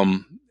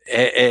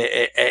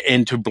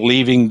into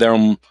believing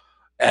them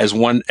as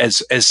one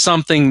as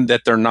something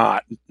that they're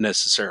not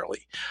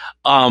necessarily,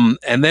 and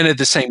then at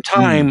the same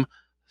time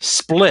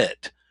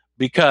Split,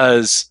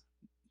 because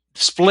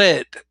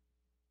Split,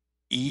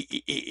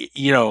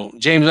 you know,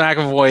 James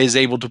McAvoy is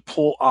able to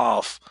pull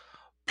off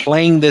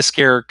playing this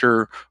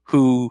character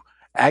who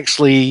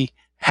actually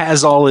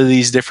has all of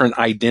these different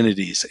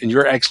identities, and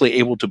you're actually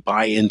able to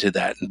buy into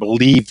that and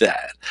believe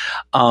that.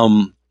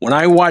 When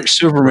I watch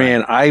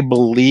Superman, I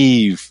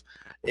believe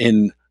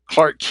in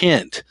Clark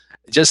Kent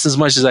just as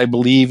much as I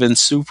believe in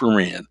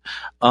Superman,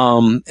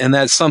 and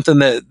that's something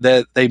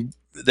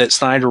that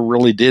Snyder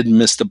really did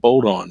miss the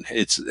boat on.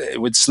 It's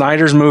with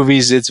Snyder's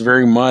movies, it's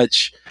very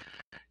much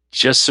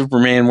just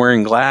Superman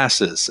wearing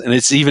glasses, and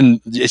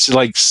it's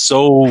like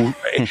so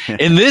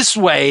in this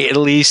way, at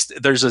least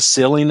there's a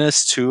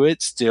silliness to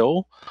it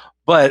still,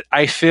 but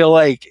I feel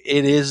like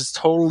it is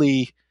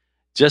totally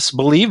just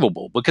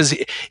believable because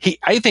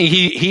I think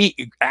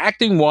he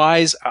acting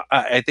wise,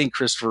 I think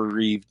Christopher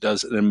Reeve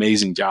does an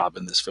amazing job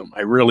in this film.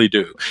 I really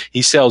do.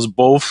 He sells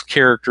both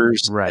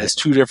characters as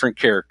two different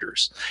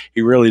characters.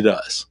 He really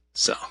does.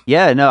 So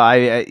yeah, no,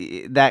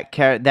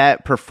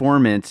 that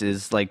performance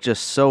is like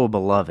just so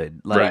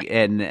beloved, like,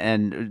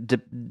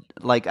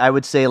 like I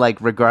would say, like,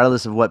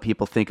 regardless of what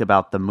people think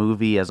about the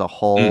movie as a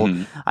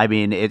whole, I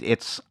mean,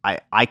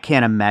 I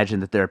can't imagine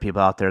that there are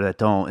people out there that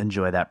don't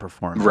enjoy that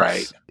performance.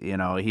 Right. You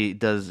know, he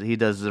does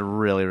a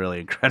really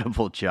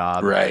incredible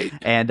job. Right.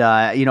 And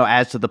you know,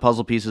 as to the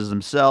puzzle pieces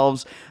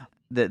themselves,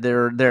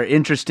 they're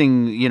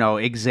interesting, you know,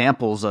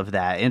 examples of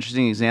that,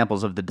 interesting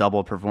examples of the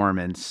double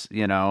performance,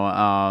 you know,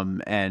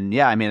 and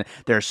yeah, I mean,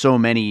 there are so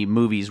many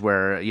movies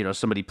where, you know,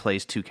 somebody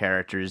plays two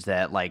characters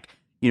that, like,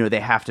 you know,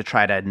 they have to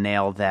try to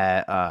nail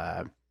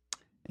that,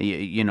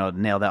 you know,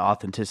 nail that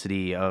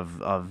authenticity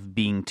of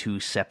being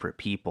two separate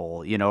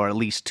people, you know, or at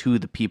least to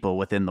the people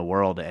within the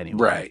world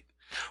anyway. Right.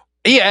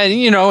 Yeah,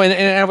 you know, and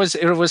it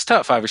was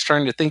tough. I was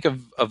trying to think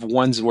of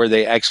ones where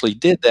they actually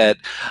did that,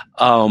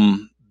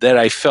 that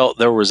I felt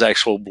there was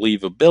actual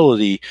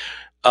believability.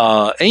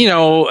 And, you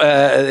know,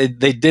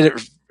 they did it,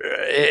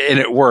 and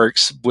it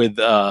works with,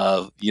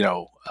 you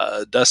know,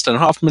 Dustin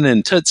Hoffman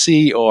and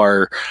Tootsie,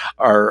 or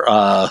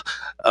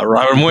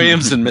Robin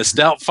Williams and Miss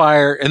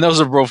Doubtfire, and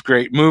those are both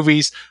great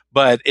movies.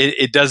 But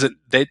it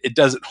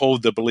doesn't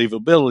hold the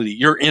believability.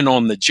 You're in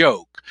on the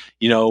joke.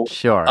 You know,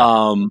 sure,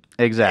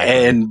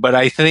 exactly. But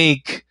I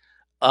think,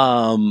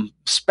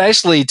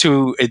 especially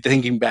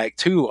thinking back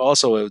to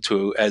also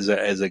to as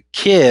a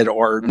kid,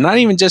 or not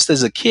even just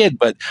as a kid,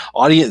 but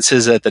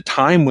audiences at the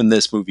time when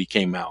this movie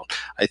came out,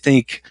 I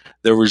think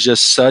there was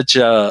just such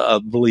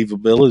a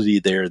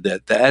believability there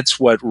that's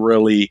what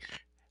really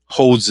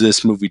holds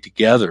this movie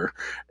together.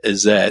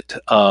 Is that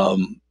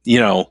you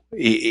know,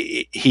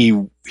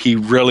 he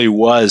really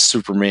was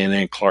Superman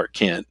and Clark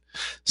Kent.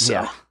 So.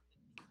 Yeah.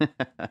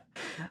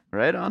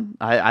 Right on.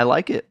 I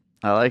like it.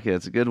 I like it.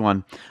 It's a good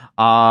one.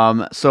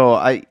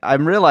 So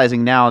I'm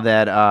realizing now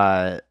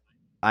that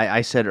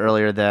I said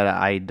earlier that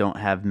I don't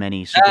have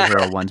many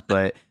superhero ones,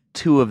 but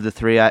two of the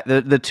three.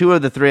 The two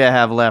of the three I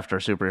have left are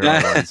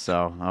superhero ones.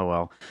 So, oh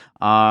well.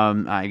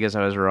 I guess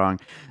I was wrong.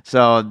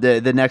 So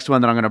the next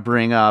one that I'm going to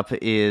bring up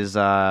is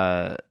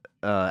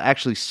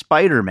actually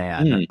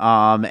Spider-Man.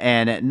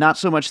 And not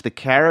so much the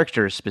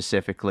character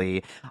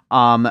specifically,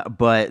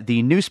 but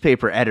the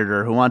newspaper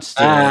editor who wants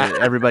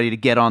everybody to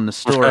get on the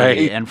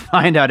story and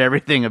find out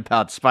everything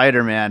about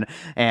Spider-Man,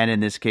 and in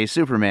this case,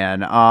 Superman.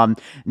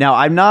 Now,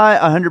 I'm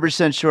not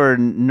 100% sure.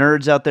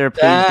 Nerds out there,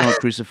 please don't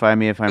crucify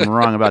me if I'm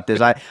wrong about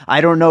this.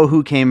 I don't know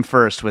who came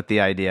first with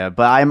the idea,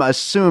 but I'm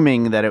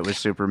assuming that it was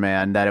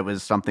Superman, that it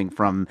was something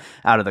from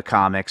out of the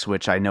comics,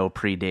 which I know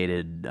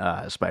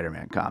predated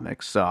Spider-Man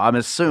comics. So I'm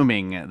assuming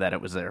that it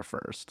was there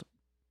first.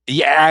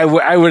 Yeah,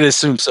 I would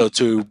assume so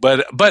too.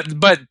 But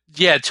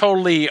yeah,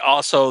 totally.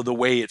 Also, the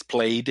way it's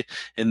played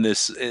in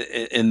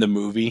the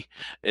movie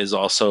is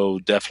also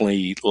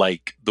definitely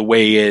like the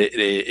way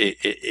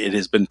it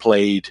has been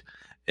played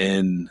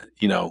in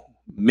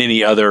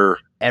many other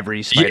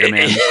every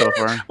Spider-Man so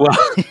far. Well,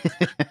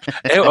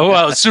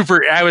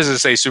 I was gonna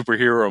say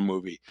superhero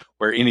movie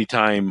where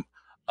anytime.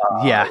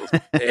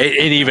 And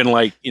even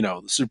like the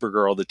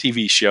Supergirl, the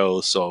TV show.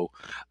 So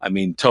I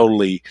mean,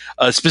 totally.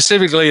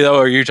 Specifically though,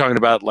 are you talking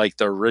about like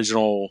the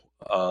original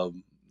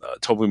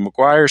Tobey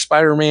Maguire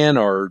Spider-Man,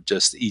 or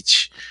just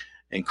each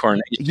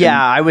incarnation?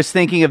 Yeah, I was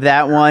thinking of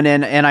that one,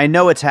 and I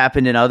know it's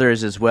happened in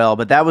others as well,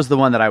 but that was the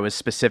one that I was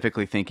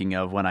specifically thinking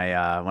of when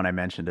I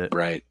mentioned it.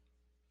 Right.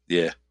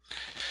 Yeah.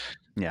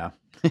 Yeah.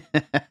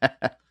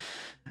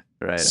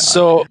 Right.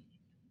 So.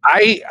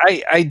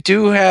 I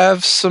do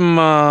have some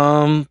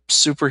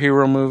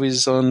superhero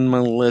movies on my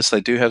list. I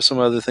do have some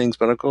other things,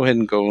 but I'll go ahead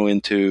and go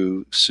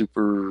into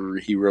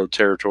superhero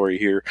territory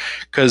here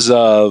because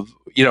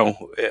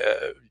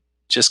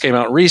just came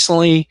out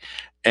recently,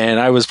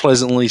 and I was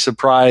pleasantly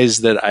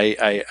surprised that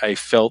I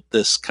felt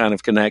this kind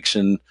of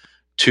connection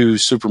to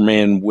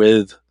Superman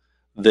with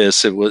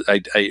this. It was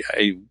I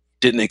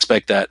didn't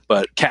expect that,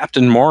 but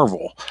Captain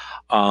Marvel.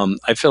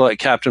 I feel like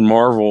Captain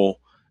Marvel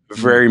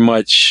very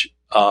much.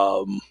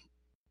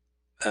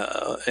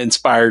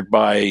 Inspired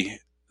by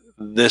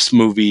this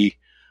movie.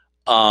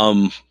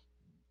 The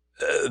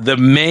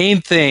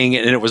main thing,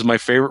 and it was my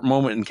favorite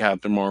moment in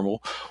Captain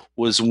Marvel,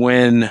 was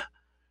when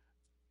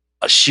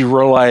she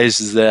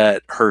realized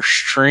that her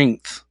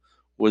strength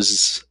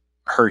was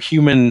her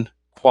human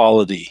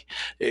quality,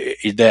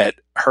 that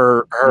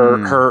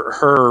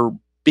her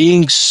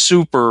being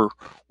super,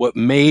 what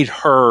made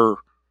her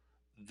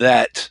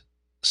that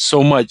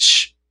so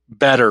much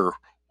better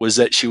was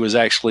that she was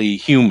actually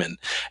human.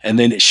 And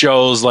then it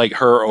shows like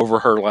her over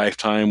her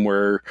lifetime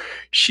where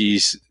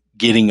she's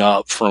getting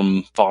up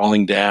from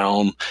falling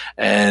down.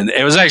 And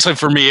it was actually,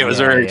 for me, it was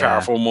a very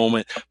powerful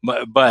moment.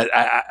 But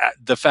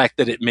the fact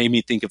that it made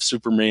me think of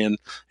Superman,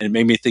 and it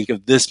made me think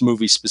of this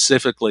movie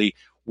specifically,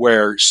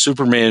 where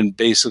Superman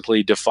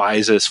basically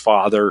defies his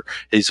father.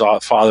 His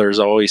father is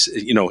always,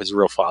 his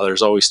real father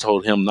has always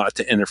told him not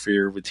to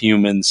interfere with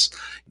humans.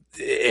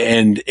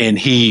 And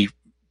he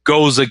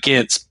goes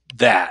against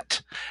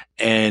that,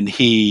 and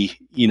he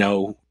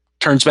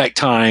turns back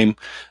time,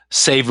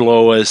 save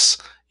Lois,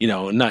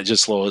 not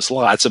just Lois,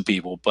 lots of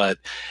people, but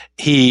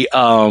he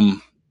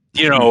to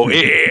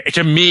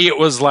me it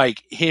was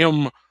like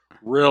him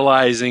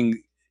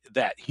realizing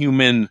that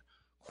human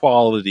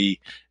quality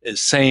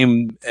is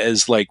same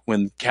as like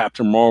when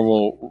Captain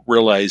Marvel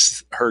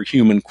realized her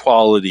human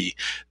quality,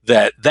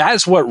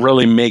 that's what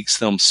really makes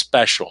them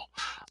special.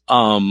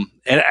 And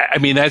I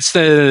mean, that's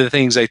the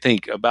things I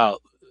think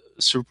about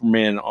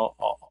Superman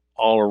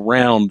all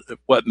around.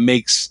 What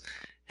makes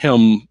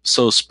him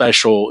so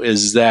special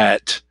is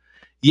that,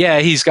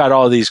 yeah, he's got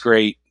all these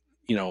great,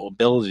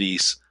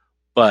 abilities,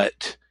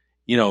 but,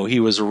 he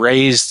was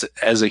raised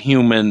as a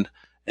human.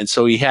 And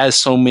so he has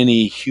so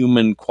many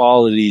human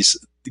qualities,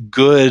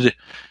 good,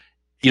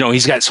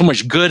 he's got so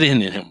much good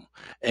in him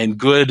and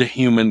good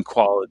human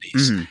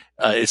qualities. Mm-hmm.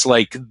 It's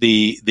like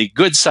the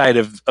good side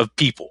of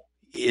people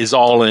is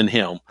all in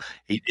him.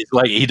 It's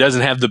like he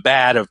doesn't have the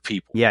bad of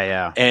people.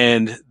 Yeah.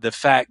 And the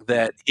fact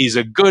that he's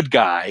a good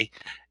guy,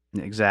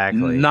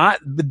 exactly, not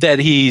that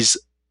he's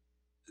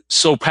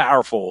so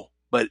powerful,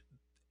 but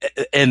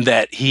and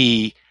that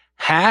he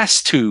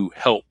has to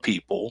help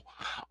people,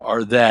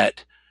 or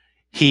that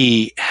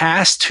he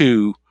has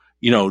to,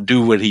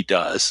 do what he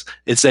does.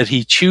 It's that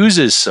he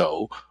chooses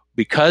so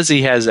because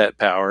he has that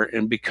power,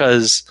 and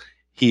because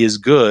he is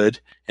good,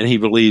 and he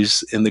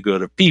believes in the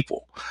good of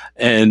people.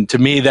 And to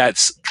me,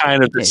 that's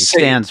kind of the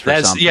same.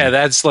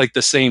 That's like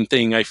the same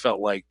thing I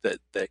felt like that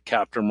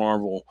Captain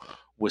Marvel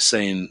was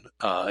saying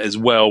as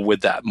well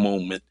with that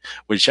moment,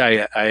 which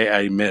I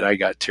admit I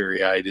got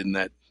teary-eyed in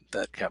that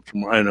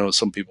Captain Marvel. I know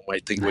some people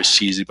might think it was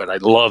cheesy, but I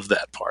love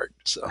that part.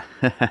 So,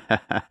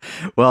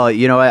 well,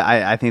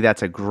 I think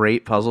that's a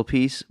great puzzle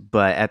piece,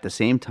 but at the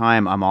same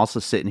time, I'm also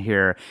sitting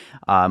here.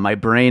 My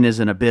brain is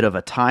in a bit of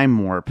a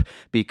time warp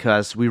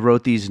because we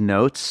wrote these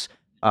notes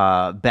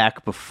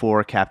back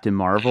before Captain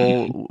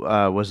Marvel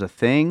was a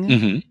thing.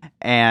 Mm-hmm.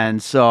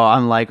 And so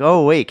I'm like,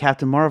 oh wait,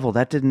 Captain Marvel,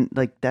 that didn't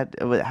like that.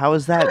 How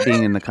is that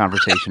being in the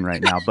conversation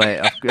right now?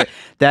 But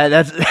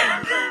that's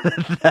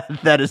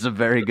that is a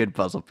very good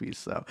puzzle piece.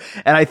 So,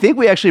 and I think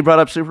we actually brought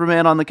up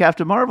Superman on the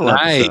Captain Marvel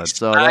episode.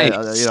 So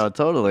Nice. that,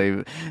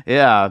 totally,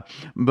 yeah.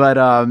 But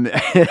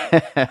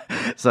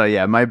so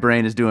yeah, my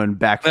brain is doing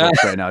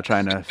backflips right now,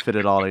 trying to fit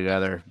it all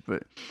together.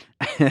 But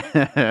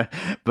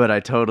but I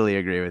totally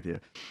agree with you.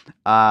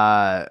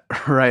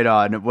 Right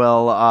on.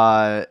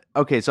 Well,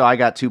 okay, so I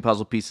got two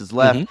puzzle pieces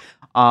left.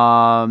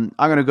 I'm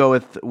gonna go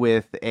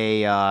with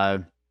a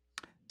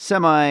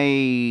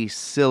semi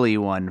silly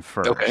one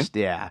first. Okay.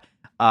 Yeah.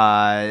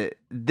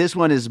 This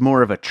one is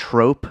more of a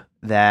trope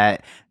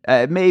that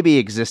maybe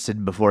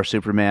existed before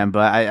Superman,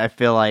 but I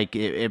feel like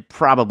it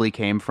probably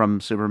came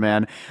from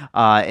Superman.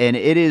 And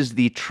it is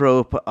the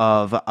trope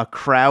of a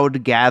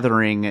crowd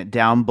gathering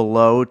down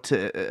below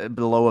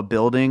below a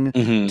building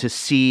Mm-hmm. to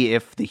see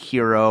if the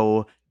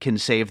hero can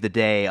save the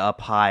day up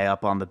high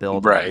up on the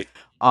building. Right.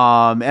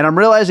 And I'm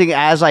realizing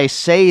as I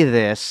say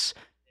this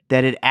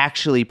that it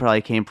actually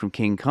probably came from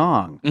King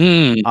Kong.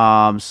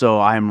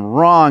 So I'm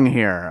wrong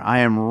here. I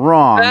am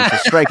wrong. So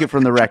strike it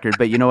from the record.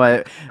 But you know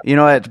what?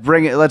 Let's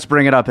bring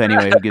it up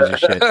anyway. Who gives a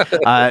shit?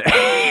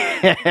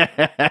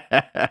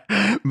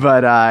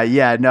 But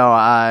yeah, no.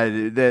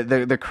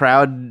 The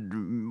crowd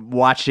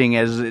watching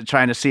as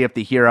trying to see if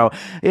the hero,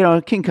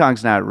 King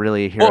Kong's not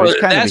really a hero. Well,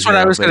 He's kind that's of a what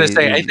hero, I was going to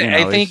say. I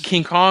think he's-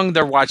 King Kong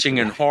they're watching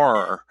in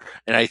horror,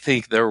 and I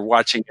think they're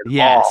watching in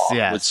Yes, awe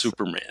yes. with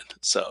Superman.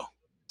 So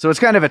it's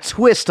kind of a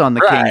twist on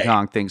the Right. King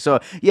Kong thing. So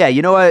yeah,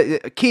 you know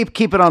what? Keep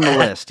it on the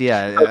list.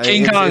 Yeah,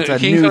 King Kong, it's a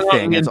King new Kong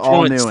thing. It's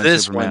all new in influenced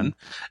this Superman. one,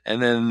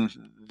 and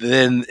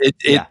then it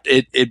Yeah.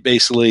 it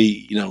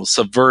basically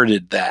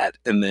subverted that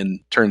and then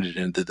turned it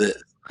into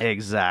this.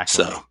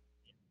 Exactly. So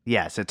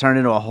Yes, it turned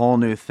into a whole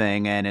new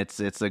thing, and it's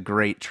a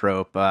great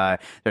trope.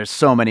 There's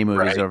so many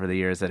movies Right. over the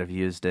years that have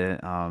used it.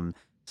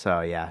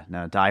 So yeah,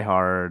 no, Die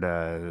Hard.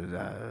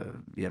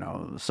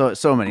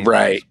 So many.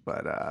 Right. Things,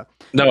 but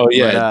no,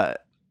 yeah,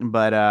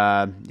 but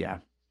yeah.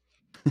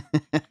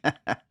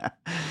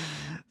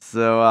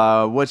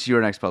 So what's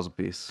your next puzzle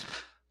piece?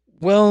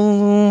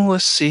 Well,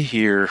 let's see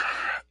here.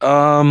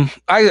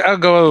 I'll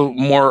go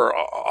more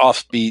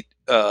offbeat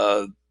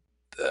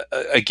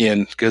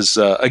again because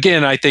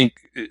again I think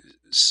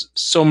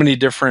so many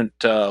different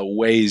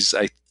ways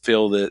I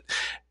feel that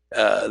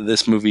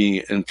this movie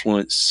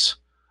influenced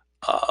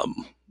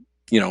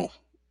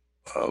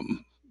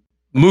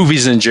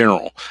movies in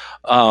general,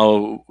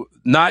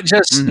 not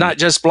just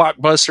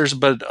blockbusters,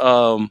 but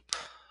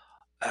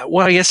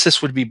well, I guess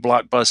this would be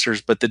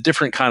blockbusters, but the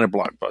different kind of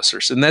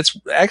blockbusters, and that's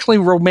actually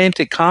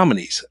romantic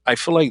comedies. I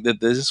feel like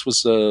that this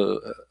was a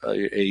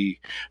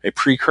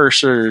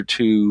precursor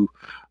to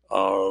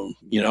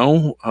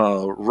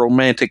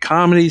romantic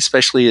comedy,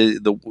 especially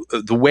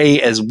the way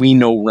as we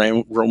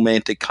know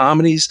romantic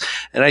comedies.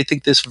 And I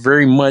think this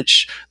very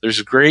much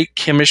there's great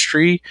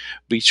chemistry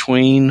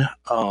between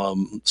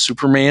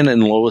Superman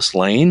and Lois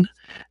Lane,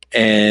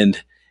 and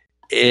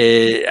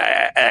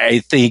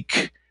I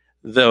think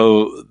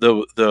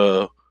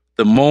the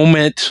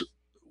moment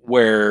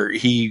where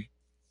he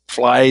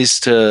flies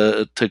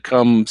to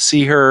come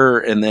see her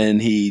and then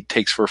he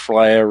takes her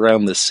fly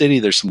around the city,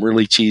 there's some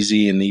really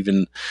cheesy and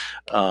even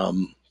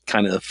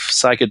kind of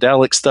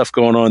psychedelic stuff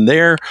going on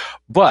there,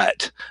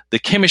 but the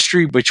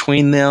chemistry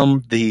between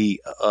them,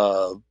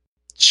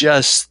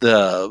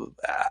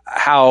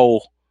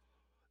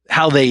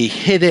 how they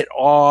hit it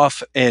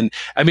off, and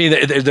I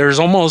mean there's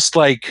almost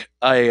like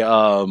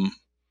a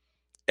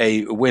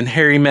When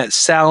Harry Met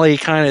Sally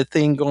kind of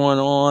thing going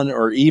on,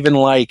 or even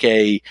like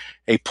a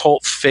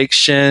Pulp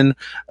Fiction,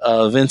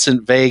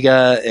 Vincent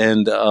Vega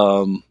and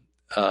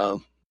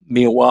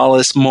Mia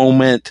Wallace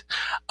moment.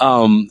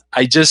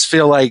 I just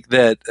feel like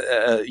that,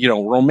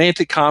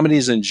 romantic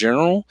comedies in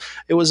general,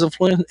 it was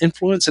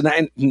influence, and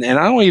I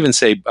don't even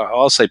say,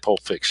 I'll say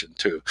Pulp Fiction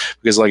too,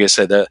 because like I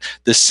said,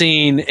 the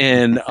scene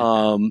in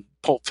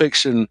Pulp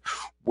Fiction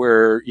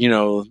where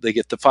they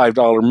get the $5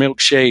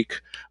 milkshake.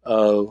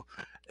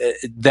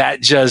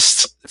 That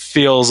just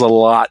feels a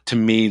lot to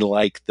me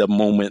like the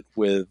moment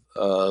with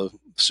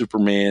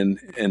Superman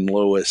and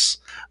Lois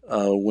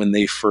when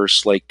they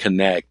first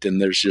connect,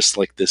 and there's just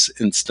this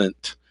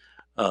instant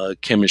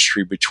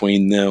chemistry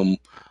between them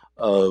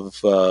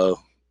of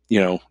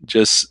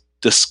just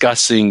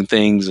discussing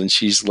things, and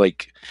she's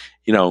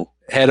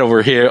head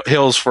over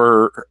heels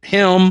for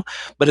him,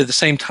 but at the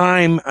same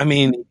time, I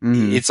mean,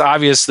 it's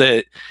obvious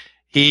that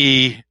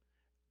he,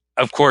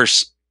 of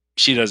course,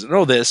 she doesn't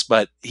know this,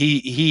 but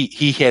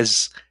he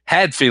has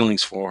had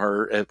feelings for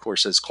her, of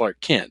course, as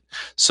Clark Kent.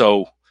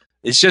 So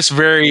it's just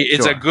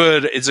it's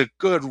a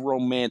good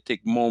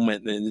romantic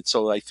moment, and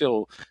so I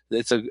feel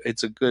it's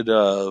a good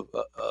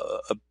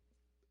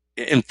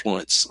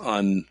influence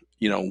on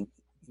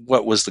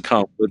what was to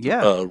come with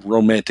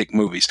romantic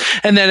movies.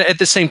 And then at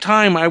the same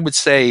time, I would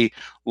say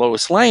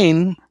Lois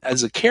Lane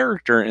as a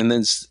character, and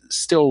then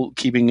still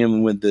keeping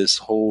him with this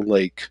whole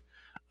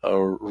a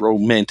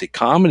romantic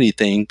comedy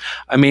thing,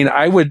 I mean,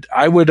 I would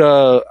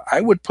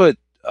put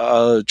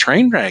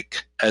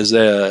Trainwreck as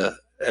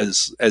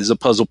a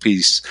puzzle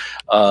piece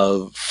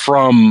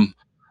from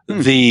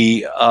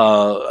the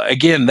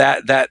again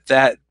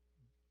that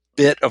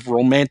bit of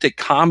romantic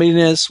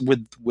comediness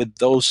with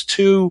those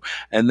two,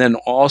 and then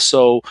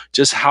also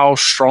just how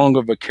strong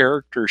of a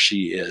character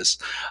she is.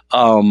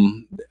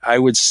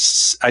 I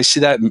see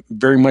that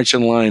very much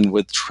in line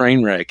with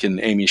Trainwreck and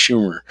Amy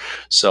Schumer.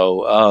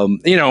 So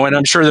and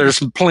I'm sure there's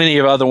plenty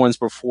of other ones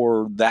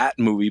before that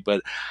movie,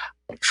 but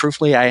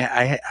truthfully,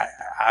 I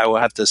will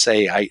have to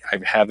say I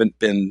haven't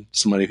been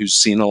somebody who's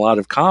seen a lot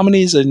of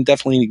comedies, and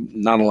definitely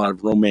not a lot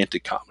of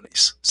romantic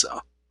comedies.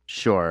 So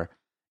Sure.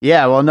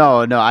 Yeah, well,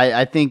 no,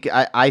 I think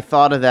I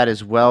thought of that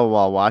as well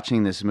while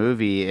watching this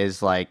movie,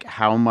 is like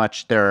how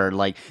much they're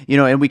like,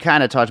 and we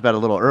kind of talked about a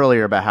little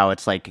earlier about how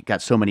it's like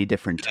got so many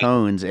different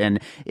tones,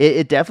 and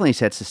it definitely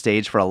sets the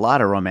stage for a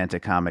lot of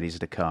romantic comedies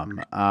to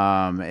come.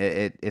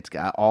 It's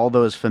got all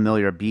those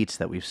familiar beats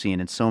that we've seen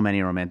in so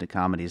many romantic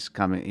comedies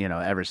coming,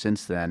 ever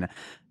since then.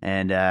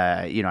 And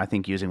I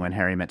think using When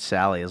Harry Met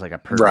Sally is like a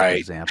perfect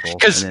example.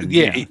 Because and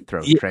then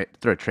throw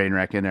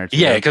Trainwreck in there too.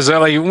 Yeah, because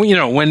like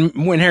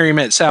when Harry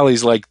Met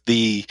Sally's like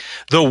the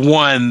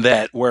one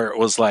that where it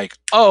was like,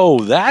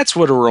 oh, that's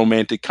what a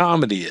romantic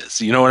comedy is.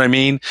 You know what I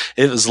mean?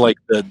 It was like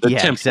the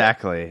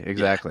template.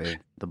 Exactly.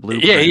 The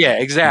blueprint. Yeah,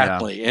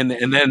 exactly. Yeah.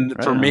 And then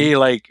for me,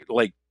 like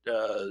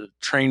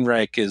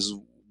Trainwreck is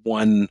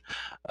one.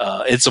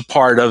 It's a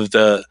part of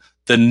the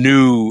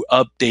new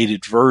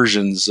updated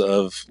versions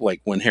of like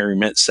When Harry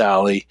Met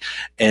Sally,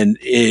 and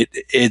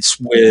it's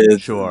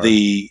with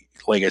the,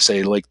 like I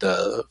say, like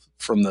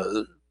from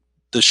the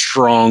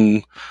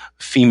strong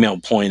female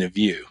point of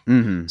view.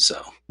 Mm-hmm.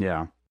 So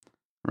yeah,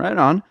 right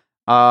on.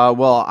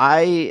 Well,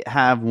 I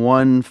have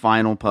one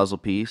final puzzle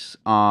piece,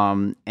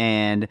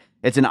 and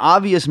it's an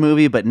obvious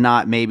movie, but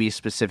not maybe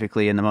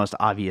specifically in the most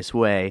obvious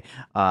way,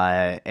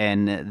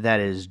 and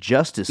that is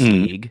Justice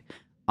League.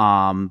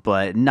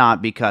 But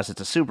not because it's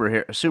a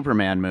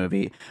Superman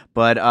movie,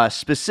 but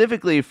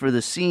specifically for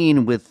the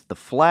scene with the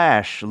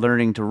Flash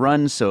learning to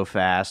run so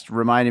fast,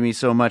 reminded me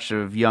so much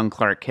of young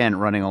Clark Kent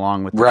running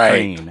along with the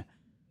train.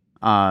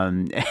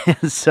 And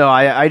so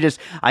I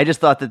just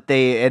thought that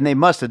they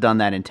must have done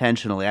that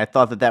intentionally. I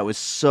thought that was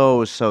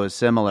so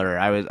similar.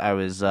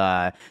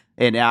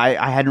 And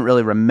I hadn't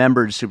really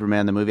remembered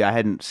Superman the movie. I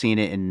hadn't seen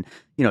it in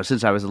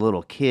since I was a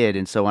little kid,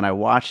 and so when I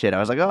watched it, I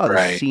was like, oh,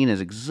 this scene is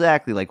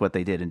exactly like what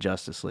they did in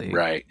Justice League.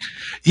 Right.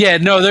 Yeah.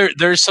 No.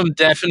 There's some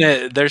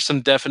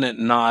definite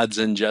nods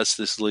in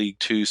Justice League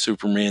to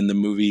Superman the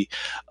movie.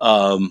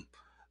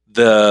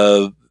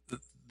 The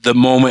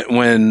moment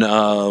when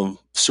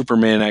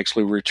Superman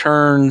actually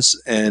returns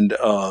and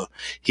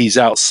he's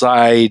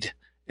outside,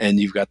 and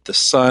you've got the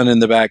sun in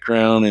the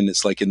background, and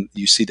it's like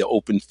you see the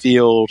open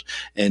field,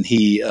 and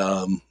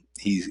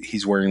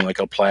he's wearing like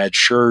a plaid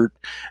shirt,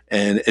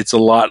 and it's a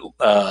lot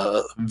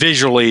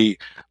visually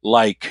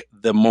like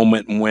the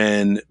moment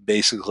when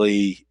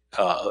basically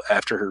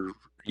after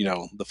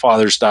the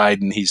father's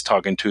died, and he's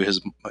talking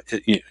to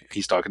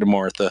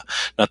Martha,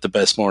 not the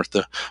best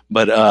Martha,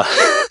 but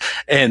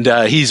and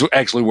he's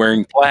actually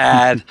wearing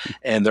plaid,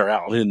 and they're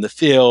out in the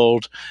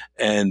field,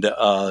 and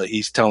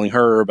he's telling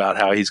her about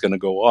how he's going to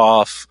go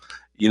off,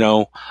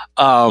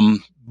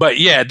 but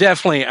yeah,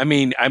 definitely. I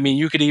mean,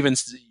 you could even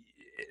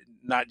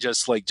not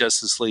just like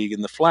Justice League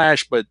and the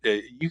Flash, but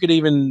you could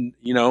even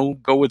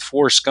go with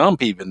Forrest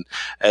Gump even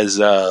as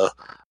a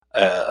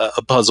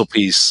puzzle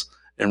piece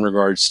in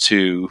regards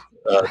to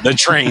the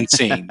train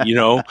scene,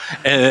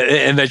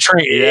 and the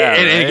train,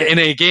 and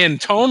again,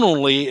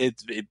 tonally,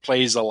 it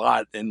plays a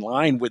lot in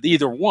line with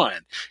either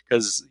one,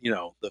 because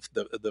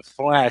the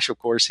Flash, of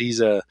course, he's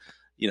a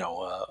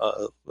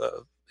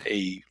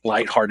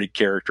lighthearted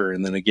character,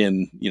 and then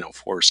again,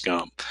 Forrest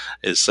Gump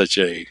is such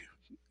a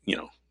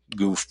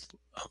goof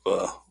of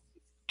a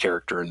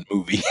character in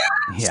movie.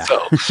 Yeah.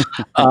 So,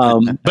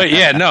 but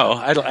yeah, no,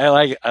 I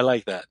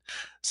like that.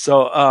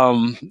 So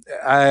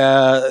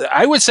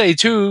I would say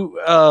too,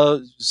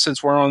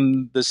 since we're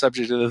on the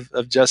subject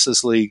of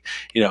Justice League,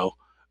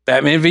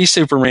 Batman v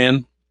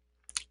Superman.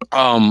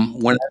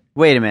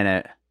 Wait a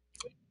minute.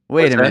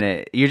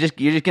 You're just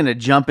gonna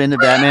jump into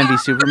Batman v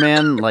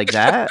Superman like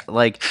that?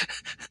 Like,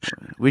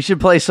 we should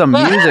play some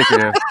music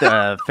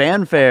or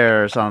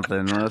fanfare or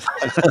something.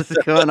 What's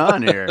going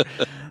on here?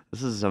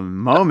 This is a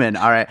moment.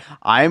 All right,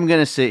 I'm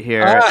gonna sit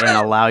here and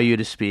allow you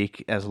to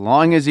speak as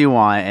long as you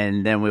want,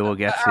 and then we will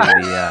get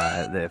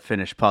to the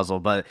finished puzzle.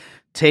 But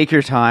take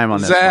your time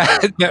on this.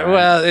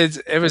 Well,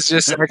 it was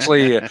just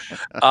actually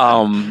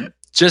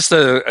just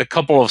a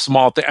couple of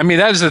small things. I mean,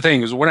 that was the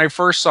thing, is when I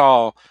first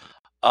saw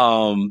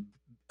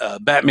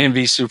Batman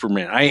v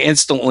Superman,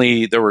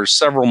 there were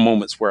several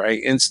moments where I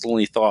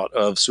instantly thought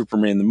of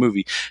Superman the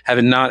movie,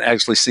 having not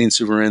actually seen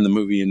Superman the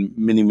movie in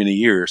many, many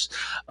years.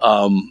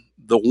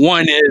 The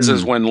one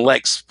is when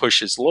Lex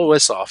pushes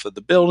Lois off of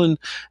the building,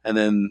 and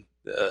then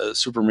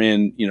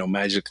Superman,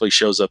 magically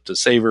shows up to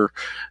save her.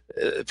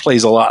 It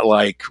plays a lot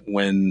like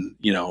when,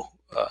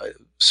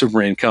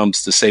 Superman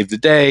comes to save the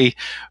day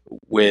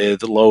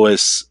with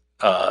Lois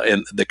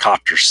in the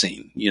copter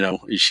scene.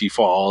 She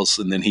falls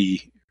and then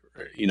he,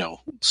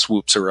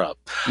 swoops her up.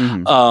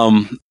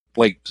 Mm-hmm.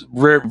 Like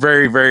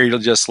very, very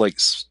just like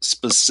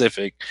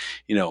specific,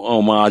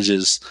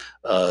 homages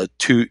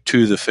to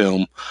the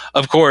film.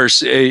 Of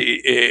course,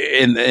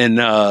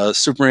 in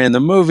Superman the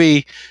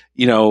movie,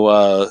 you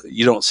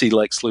don't see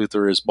Lex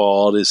Luthor as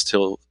bald as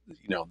till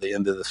the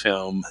end of the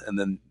film, and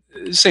then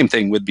same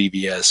thing with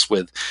BVS.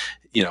 With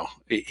of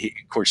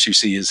course, you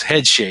see his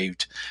head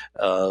shaved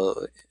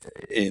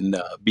in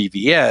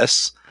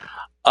BVS.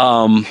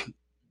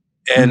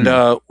 And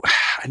I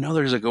know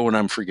there's a good one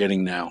I'm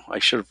forgetting now. I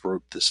should have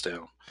wrote this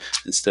down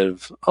instead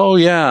of, oh,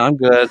 yeah, I'm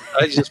good.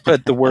 I just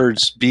put the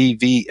words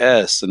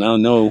BVS and I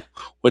don't know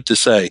what to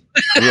say.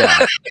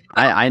 Yeah,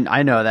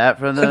 I know that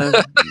from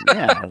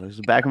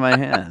the back of my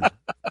hand.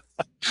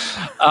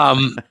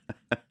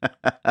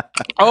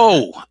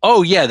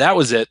 Yeah, that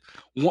was it.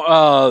 The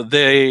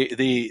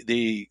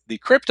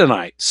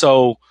kryptonite.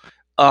 So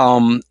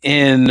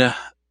in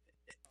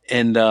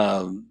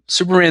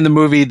Superman the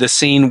movie, the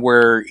scene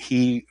where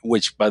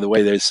which by the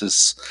way, this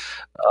is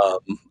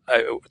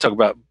I talk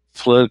about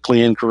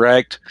politically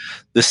incorrect.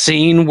 The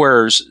scene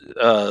where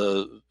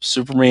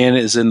Superman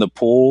is in the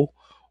pool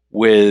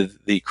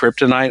with the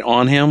kryptonite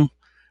on him,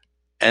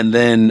 and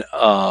then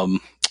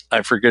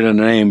I forget her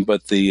name,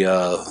 but the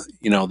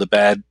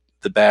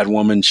bad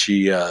woman,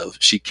 she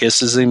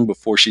kisses him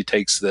before she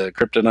takes the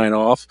kryptonite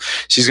off.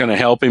 She's going to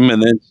help him,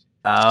 and then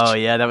oh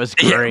yeah, that was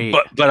great.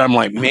 Yeah, but I'm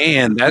like,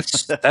 man,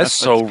 that's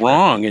so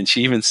wrong. And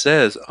she even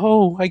says,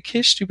 "Oh, I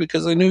kissed you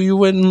because I knew you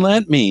wouldn't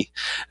let me."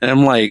 And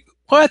I'm like,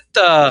 what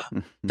the?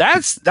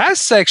 That's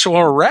sexual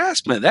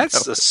harassment.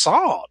 That's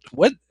assault.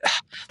 What?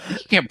 You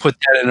can't put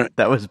that in.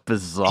 That was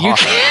bizarre.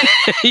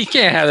 You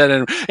can't have that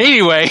in.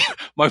 Anyway,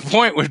 my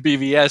point with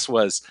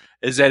BVS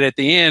is that at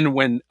the end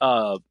when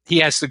he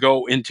has to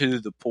go into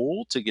the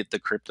pool to get the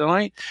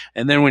kryptonite,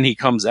 and then when he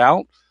comes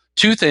out,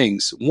 two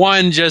things.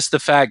 One, just the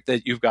fact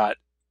that you've got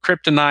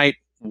kryptonite,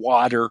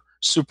 water,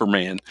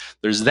 Superman.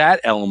 There's that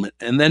element.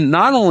 And then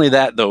not only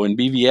that, though, in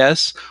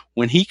BVS,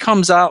 when he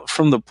comes out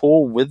from the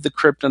pool with the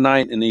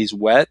kryptonite and he's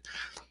wet,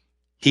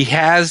 he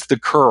has the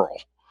curl.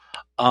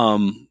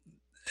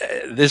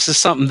 This is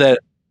something that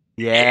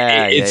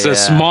it's a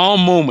small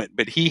moment,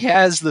 but he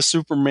has the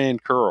Superman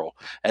curl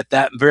at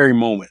that very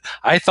moment.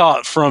 I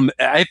thought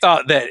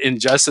that in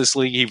Justice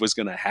League he was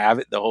going to have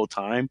it the whole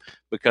time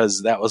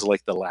because that was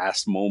like the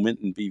last moment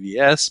in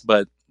BVS,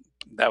 but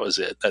that was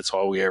it. That's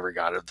all we ever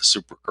got of the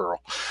super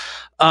curl.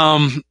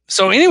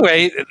 So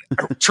anyway,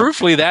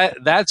 truthfully,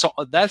 that's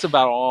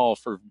about all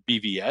for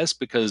BVS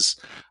because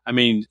I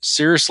mean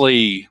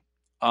seriously,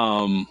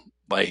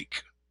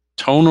 like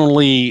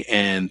tonally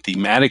and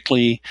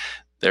thematically,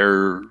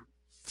 they're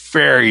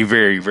very,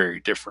 very,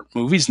 very different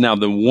movies. Now,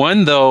 the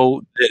one,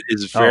 though, that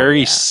is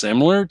very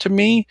similar to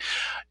me,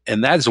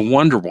 and that's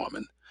Wonder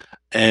Woman.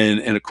 And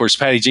of course,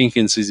 Patty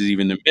Jenkins has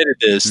even admitted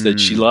this, that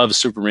she loves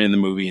Superman the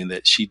movie and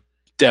that she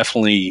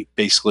definitely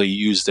basically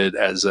used it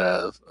as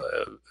an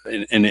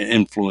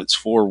influence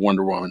for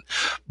Wonder Woman.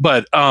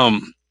 But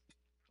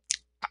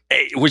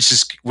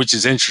which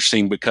is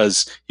interesting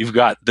because you've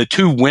got the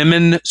two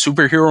women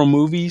superhero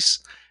movies,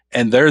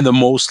 and they're the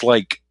most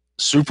like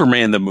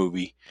Superman the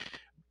movie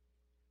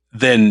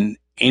than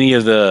any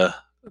of the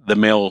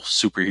male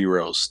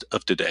superheroes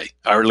of today,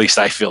 or at least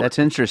I feel that's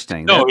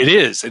interesting. No, it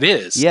is. It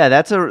is. Yeah,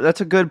 that's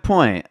a good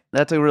point.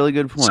 That's a really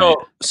good point.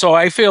 So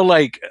I feel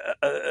like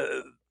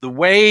the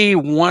way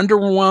Wonder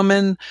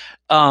Woman,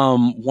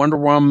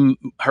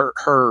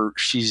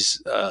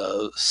 she's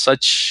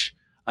such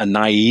a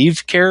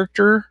naive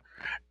character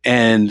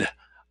and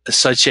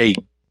such a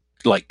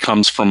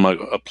comes from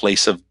a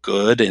place of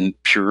good and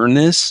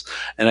pureness,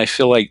 and I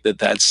feel like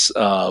that's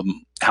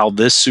how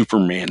this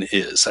Superman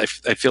is. I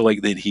feel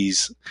like that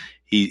he's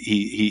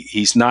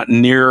not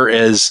near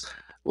as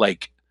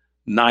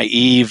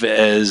naive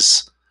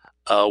as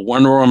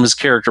Wonder Woman's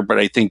character, but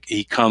I think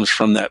he comes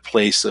from that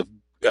place of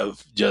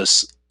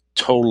just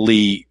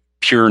totally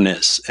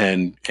pureness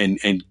and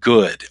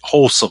good,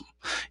 wholesome,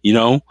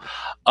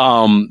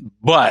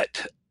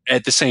 but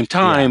at the same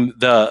time,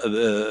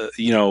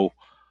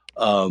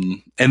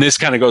 and this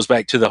kind of goes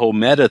back to the whole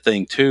meta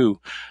thing too.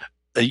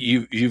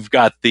 You've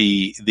got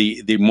the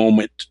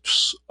moment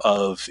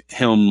of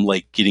him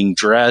getting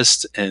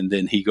dressed, and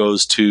then he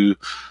goes to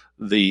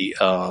the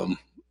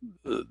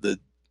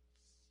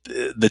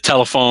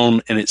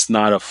telephone, and it's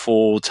not a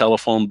full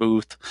telephone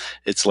booth;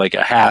 it's like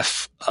a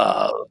half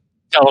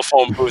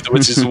telephone booth,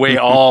 which is the way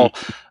all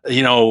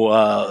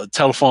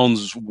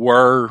telephones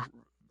were.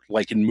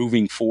 In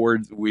moving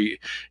forward,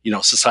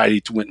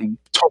 society went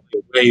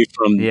totally away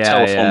from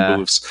telephone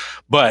booths,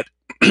 but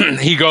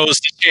he goes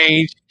to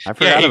change. I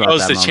forgot about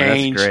that moment.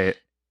 Change. That's great.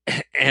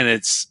 And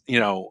it's,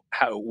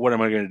 what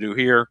am I going to do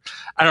here?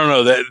 I don't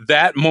know,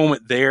 that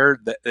moment there,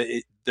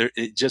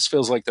 it just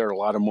feels like there are a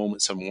lot of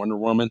moments in Wonder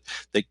Woman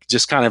that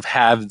just kind of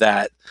have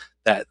that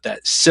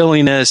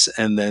silliness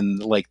and then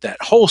that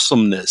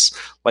wholesomeness,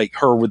 like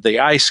her with the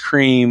ice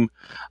cream,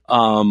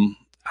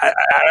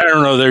 I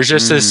don't know. There's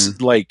just this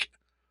like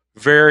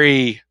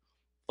very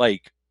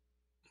like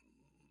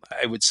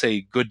I would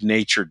say good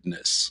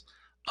naturedness,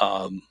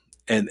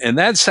 and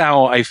that's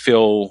how I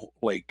feel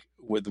like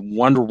with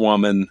Wonder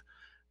Woman.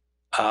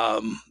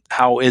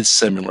 How it's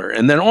similar,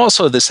 and then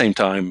also at the same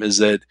time is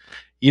that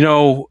you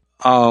know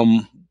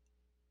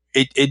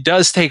it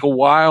does take a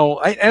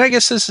while, and I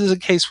guess this is a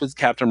case with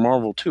Captain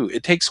Marvel too.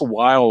 It takes a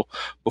while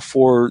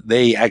before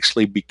they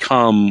actually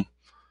become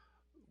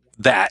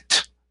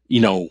that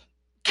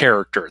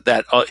character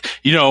that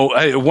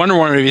Wonder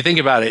Woman. If you think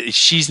about it,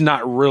 she's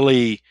not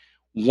really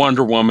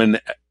Wonder Woman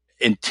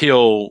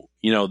until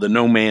the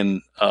no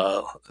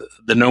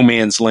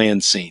man's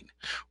land scene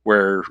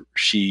where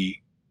she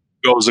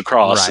goes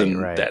across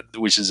Right. that,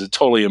 which is a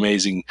totally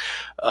amazing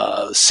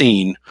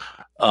scene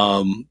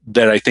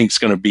that I think is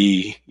going to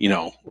be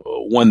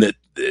one that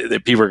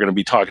people are going to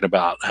be talking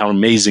about how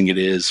amazing it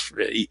is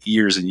for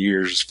years and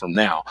years from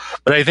now.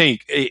 But I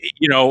think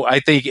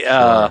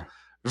Sure.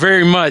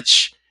 very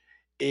much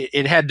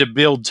it had to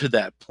build to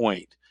that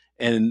point,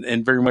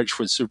 and very much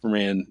with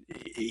Superman,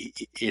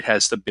 it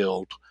has to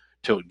build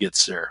till it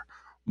gets there.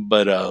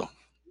 But in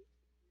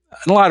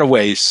a lot of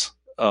ways,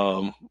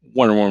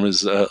 Wonder Woman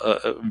is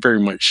very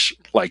much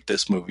like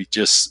this movie.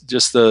 Just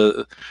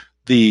the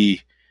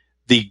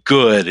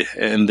good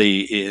and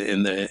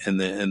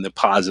the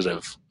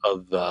positive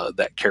of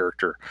that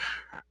character,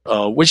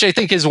 which I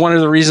think is one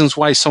of the reasons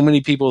why so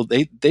many people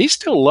they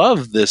still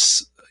love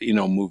this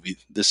movie,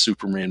 this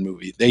Superman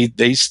movie. They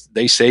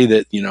say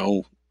that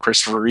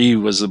Christopher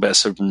Reeve was the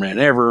best Superman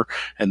ever,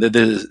 and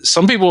that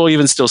some people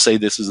even still say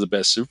this is the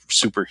best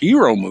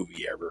superhero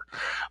movie ever,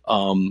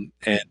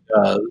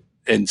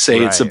 and say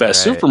it's the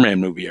best Superman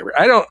movie ever.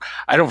 I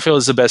don't feel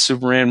it's the best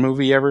Superman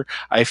movie ever.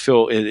 I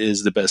feel it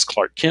is the best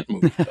Clark Kent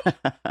movie.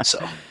 So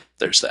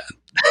there's that.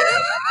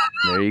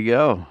 There you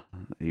go.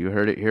 You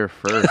heard it here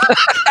first.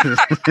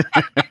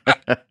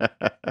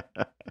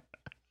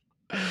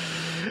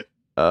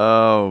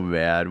 Oh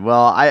man.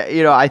 Well,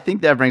 I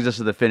think that brings us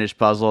to the finished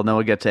puzzle, and then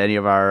we'll get to any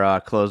of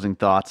our closing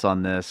thoughts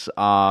on this.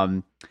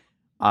 So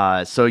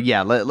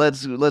yeah,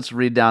 let's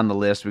read down the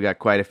list. We got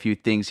quite a few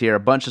things here. A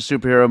bunch of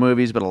superhero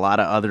movies, but a lot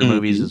of other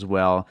movies as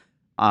well.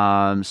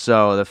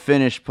 So the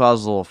finished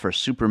puzzle for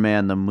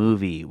Superman the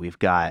movie, we've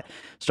got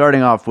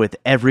starting off with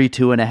every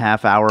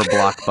 2.5 hour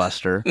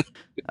blockbuster.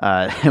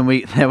 And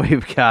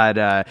we've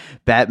got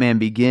Batman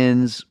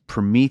Begins,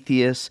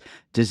 Prometheus,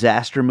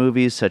 disaster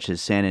movies such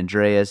as San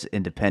Andreas,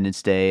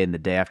 Independence Day, and The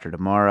Day After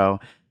Tomorrow,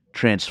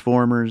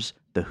 Transformers,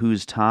 The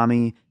Who's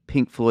Tommy,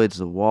 Pink Floyd's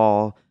The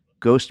Wall,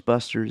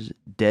 Ghostbusters,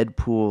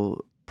 Deadpool,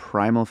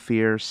 Primal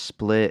Fear,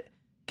 Split,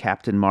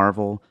 Captain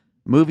Marvel,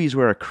 movies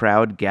where a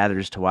crowd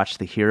gathers to watch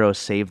the hero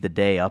save the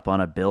day up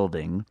on a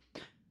building,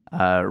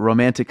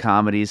 romantic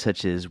comedies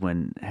such as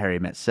When Harry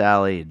Met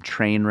Sally and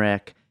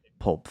Trainwreck,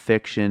 Pulp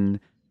Fiction,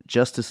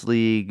 Justice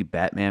League,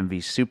 Batman v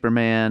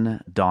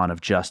Superman, Dawn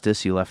of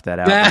Justice. You left that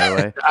out, by the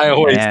way. I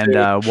always and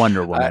do.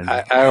 Wonder Woman.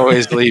 I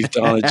always leave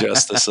Dawn of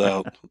Justice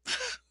out.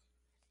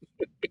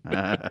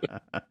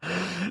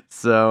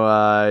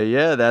 So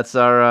yeah, that's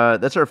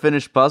our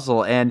finished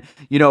puzzle. And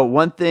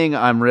one thing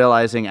I'm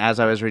realizing as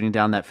I was reading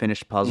down that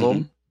finished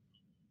puzzle,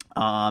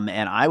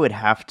 and I would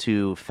have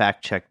to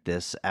fact check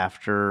this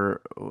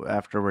after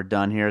we're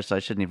done here, so I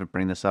shouldn't even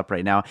bring this up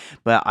right now.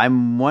 But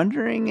I'm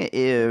wondering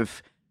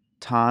if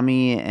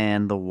Tommy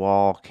and the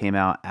Wall came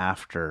out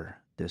after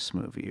this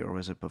movie, or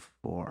was it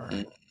before?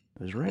 It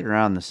was right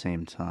around the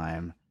same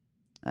time.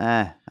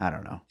 I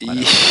don't know.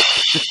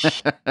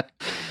 It's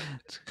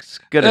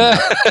good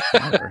enough.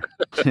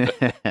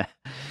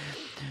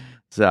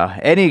 So,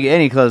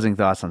 any closing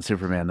thoughts on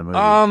Superman the movie?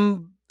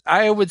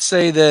 I would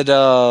say that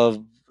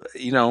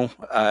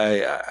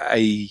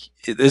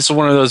this is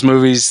one of those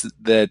movies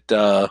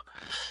that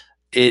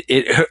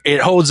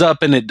it holds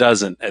up and it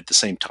doesn't at the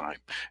same time,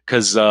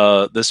 because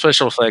the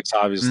special effects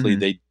obviously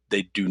they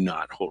do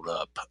not hold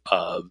up.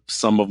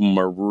 Some of them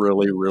are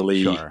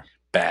really Sure.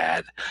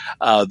 bad.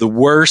 The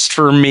worst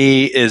for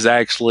me is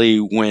actually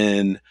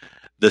when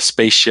the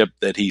spaceship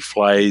that he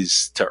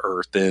flies to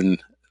Earth in.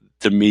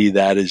 To me,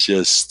 that is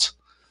just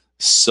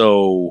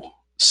so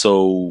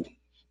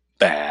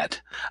bad.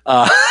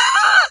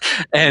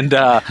 And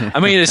I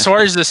mean, as far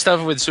as the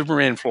stuff with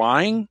Superman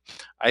flying,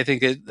 I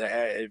think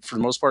it for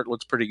the most part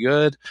looks pretty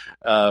good.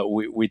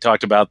 We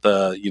talked about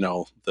the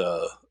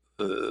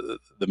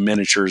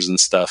miniatures and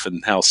stuff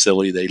and how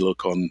silly they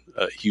look on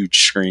a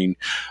huge screen,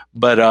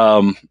 but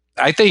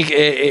I think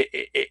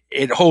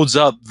it holds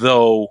up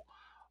though.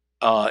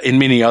 In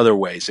many other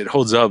ways, it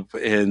holds up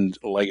in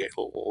like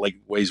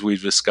ways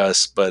we've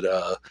discussed, but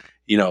the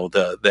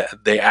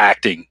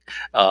acting,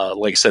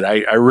 like I said,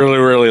 I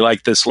really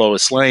like this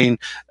Lois Lane.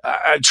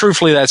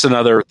 Truthfully, that's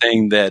another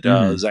thing that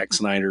Zack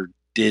Snyder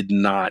did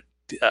not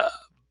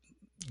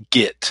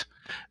get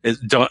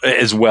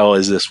as well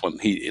as this one.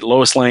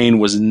 Lois Lane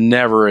was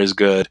never as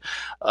good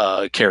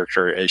a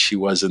character as she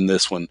was in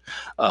this one.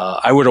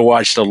 I would have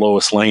watched a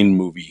Lois Lane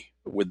movie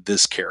with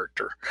this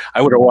character.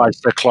 I would have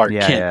watched the Clark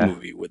Yeah, Kent yeah.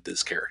 movie with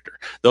this character.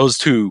 Those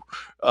two,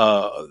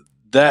 uh,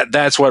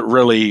 that's what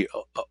really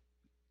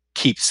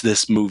keeps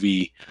this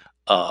movie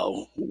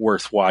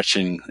worth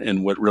watching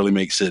and what really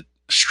makes it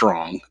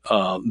strong.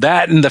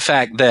 That and the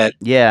fact that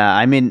Yeah,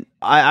 I mean,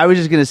 I was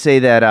just gonna say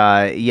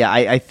that. Yeah,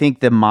 I think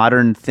the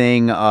modern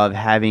thing of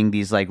having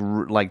these like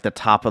the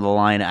top of the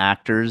line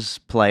actors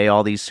play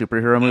all these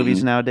superhero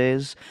movies Mhm.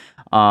 nowadays.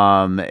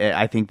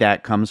 I think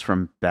that comes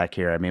from back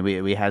here. I mean,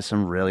 we had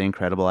some really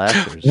incredible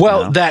actors. You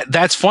Well, know.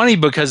 that's funny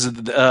because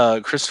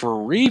Christopher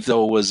Reeve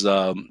though was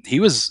he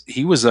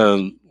was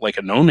a like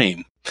a no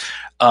name.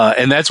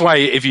 And that's why,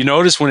 if you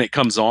notice when it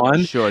comes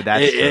on, Sure,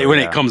 that's true. when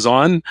it Yeah. comes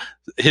on,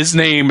 his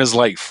name is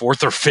like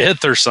fourth or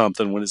fifth or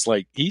something. When it's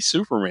like he's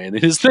Superman,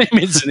 and his name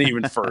isn't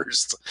even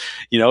first.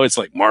 It's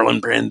like Marlon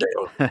Brando,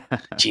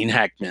 Gene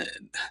Hackman.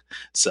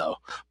 So,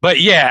 but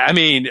yeah, I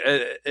mean,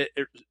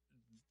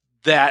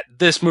 that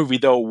this movie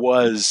though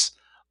was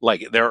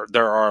like there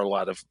are a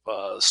lot of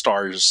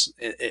stars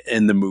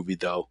in the movie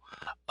though,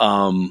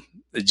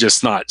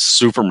 just not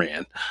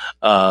Superman.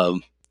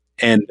 Um,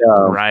 and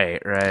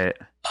Right, right.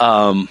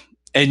 um,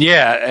 and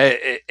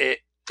yeah,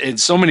 in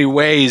so many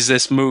ways,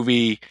 this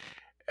movie,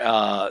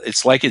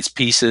 it's like it's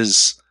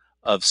pieces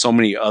of so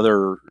many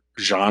other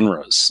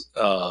genres.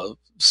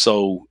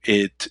 So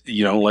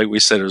like we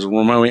said, it's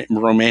a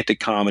romantic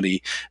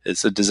comedy.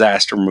 It's a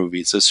disaster movie.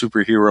 It's a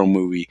superhero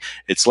movie.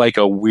 It's like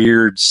a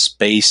weird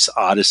space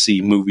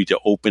odyssey movie to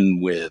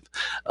open with,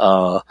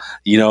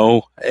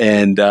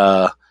 and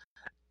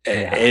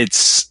Yeah.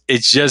 it's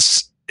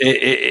just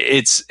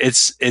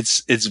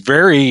it's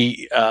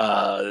very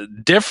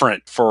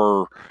different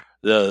for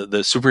the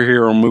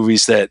superhero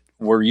movies that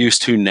we're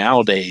used to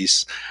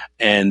nowadays.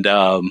 And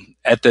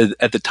at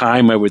the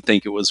time, I would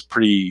think it was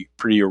pretty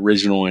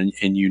original and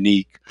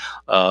unique.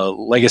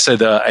 Like I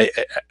said, I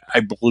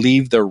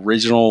believe the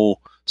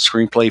original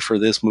screenplay for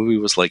this movie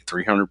was like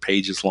 300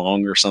 pages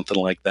long or something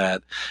like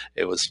that.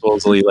 It was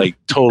supposedly like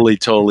totally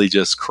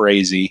just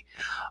crazy.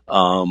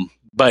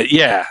 But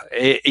yeah,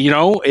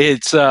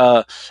 it's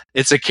a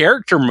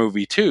character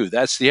movie too.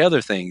 That's the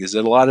other thing, is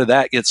that a lot of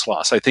that gets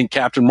lost. I think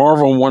Captain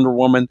Marvel and Wonder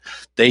Woman,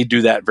 they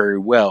do that very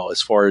well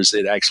as far as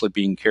it actually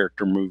being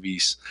character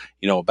movies.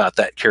 About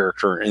that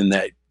character and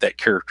that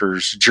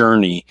character's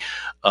journey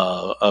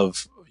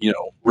of Mm,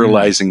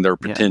 realizing their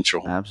yeah,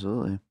 potential.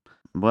 absolutely.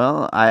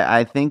 Well,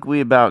 I think we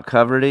about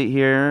covered it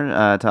here,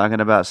 talking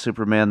about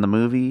Superman the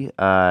movie.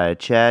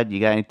 Chad,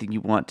 you got anything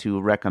you want to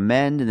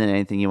recommend, and then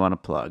anything you want to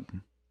plug?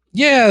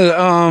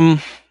 Yeah,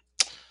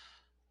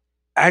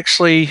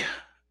 actually,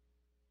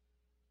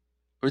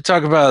 we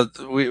talked about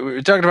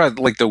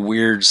like the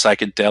weird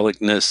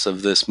psychedelicness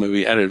of this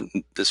movie.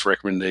 This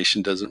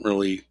recommendation doesn't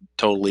really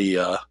totally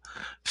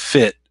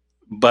fit,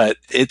 but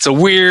it's a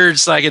weird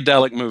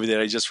psychedelic movie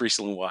that I just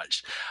recently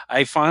watched.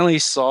 I finally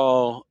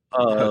saw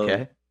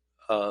Okay.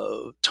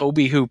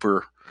 Toby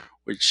Hooper,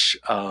 which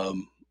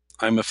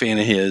I'm a fan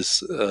of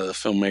his,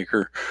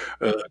 filmmaker.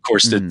 Of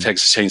course, did Mm.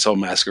 Texas Chainsaw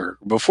Massacre.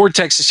 Before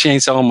Texas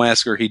Chainsaw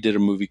Massacre, he did a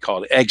movie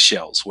called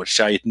Eggshells, which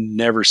I had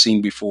never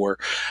seen before,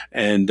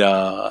 and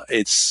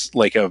it's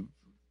like a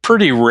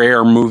pretty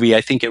rare movie.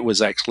 I think it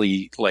was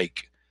actually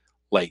like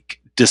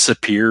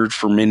disappeared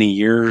for many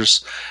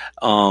years.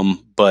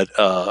 But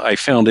I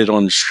found it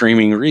on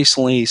streaming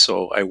recently,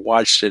 so I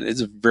watched it.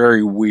 It's a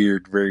very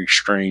weird, very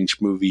strange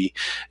movie.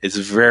 It's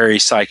very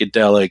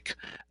psychedelic.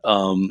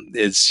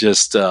 It's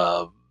just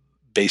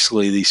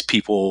basically these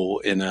people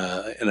in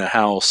a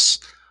house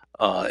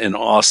in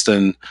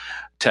Austin,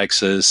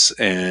 Texas,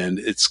 and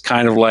it's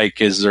kind of like,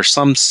 is there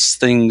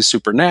something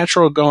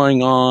supernatural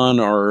going on,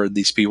 or are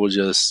these people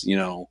just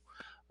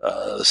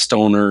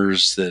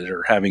stoners that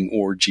are having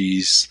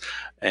orgies?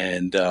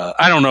 And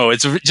I don't know.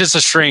 It's just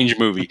a strange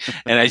movie,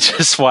 and I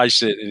just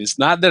watched it. And it's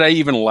not that I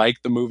even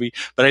liked the movie,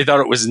 but I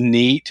thought it was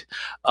neat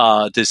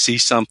to see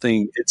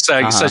something. It's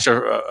like Uh-huh. such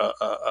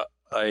a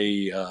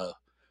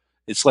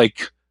it's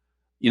like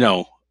you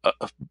know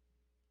a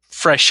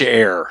fresh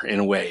air in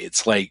a way.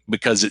 It's like,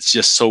 because it's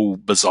just so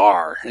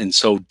bizarre and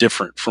so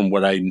different from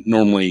what I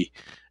normally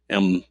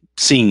am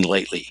seeing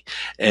lately.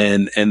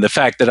 And the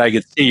fact that Yeah,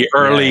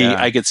 yeah.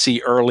 I could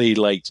see early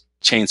like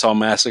Chainsaw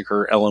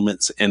Massacre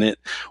elements in it,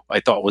 I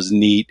thought was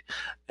neat.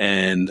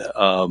 And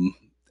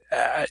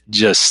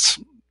just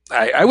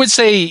I would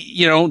say,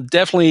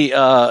 definitely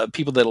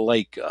people that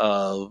like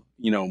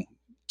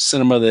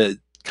cinema that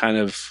kind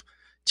of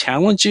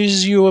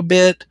challenges you a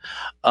bit,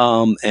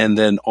 and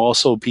then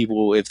also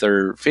people, if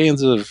they're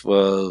fans of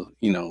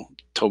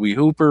Toby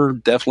Hooper,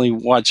 definitely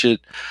watch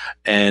it.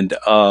 And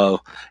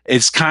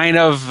it's kind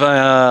of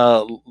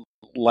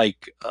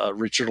like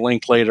Richard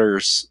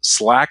Linklater's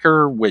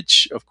Slacker,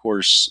 which of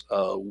course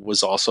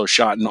was also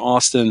shot in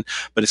Austin,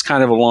 but it's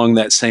kind of along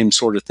that same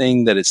sort of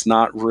thing, that it's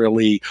not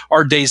really,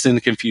 or Dazed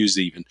and Confused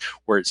even,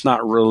 where it's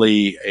not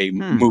really a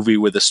Hmm. movie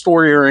with a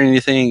story or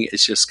anything.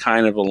 It's just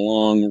kind of a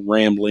long,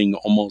 rambling,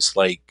 almost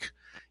like,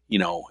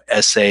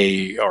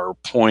 essay or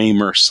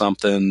poem or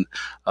something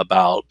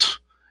about,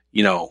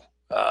 you know,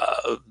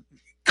 uh,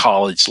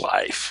 college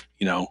life.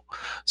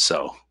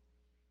 So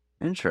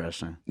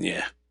Interesting.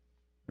 yeah.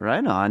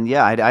 Right on.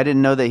 Yeah, I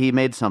didn't know that he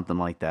made something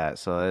like that.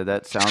 So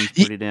that sounds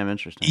pretty damn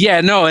interesting.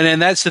 Yeah, no,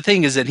 and that's the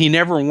thing is that he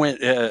never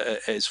went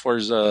as far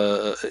as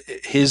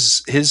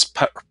his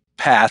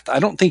path. I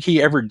don't think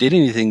he ever did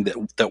anything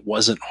that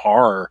wasn't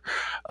horror,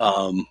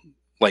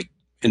 like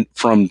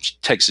from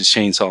Texas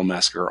Chainsaw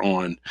Massacre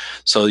on.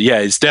 So yeah,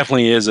 it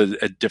definitely is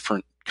a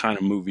different kind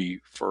of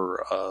movie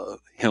for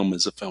him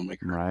as a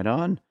filmmaker. Right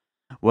on.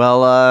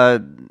 Well, I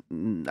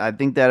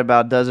think that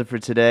about does it for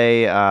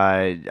today.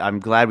 I'm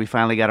glad we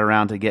finally got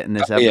around to getting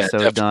this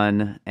episode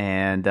done,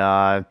 and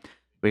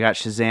we got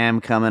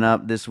Shazam coming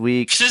up this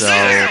week.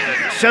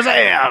 Shazam! So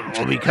Shazam!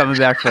 We'll be coming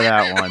back for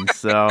that one.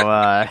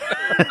 So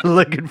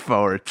looking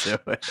forward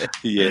to it.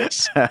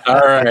 Yes.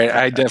 All right.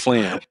 I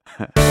definitely am.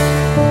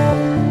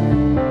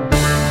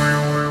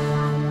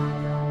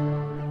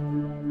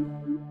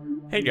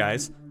 Hey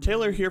guys,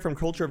 Taylor here from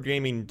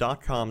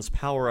CultureOfGaming.com's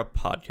Power Up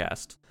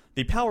Podcast.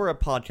 The Power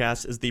Up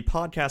Podcast is the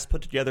podcast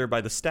put together by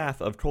the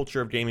staff of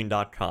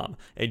CultureOfGaming.com,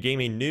 a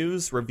gaming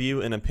news,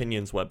 review, and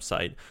opinions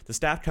website. The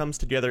staff comes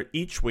together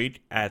each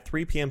week at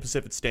 3 p.m.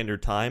 Pacific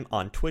Standard Time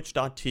on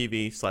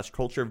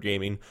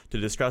twitch.tv/cultureofgaming to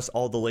discuss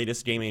all the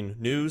latest gaming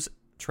news,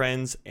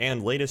 trends,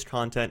 and latest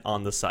content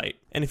on the site.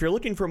 And if you're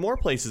looking for more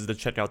places to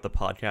check out the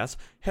podcast,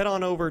 head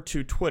on over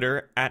to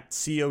Twitter at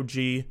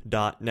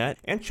cog.net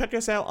and check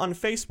us out on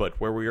Facebook,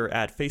 where we are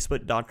at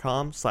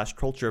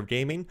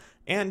facebook.com/cultureofgaming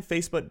and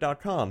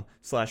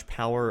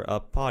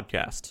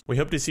facebook.com/poweruppodcast. We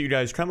hope to see you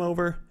guys come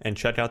over and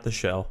check out the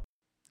show.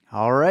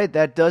 All right,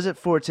 that does it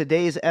for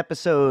today's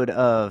episode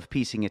of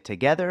Piecing It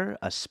Together,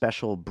 a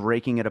special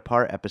Breaking It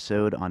Apart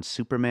episode on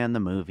Superman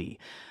the movie.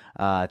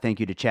 Thank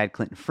you to Chad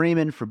Clinton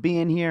Freeman for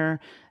being here,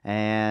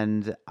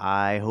 and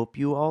I hope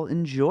you all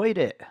enjoyed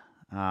it.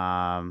 We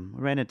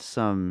ran into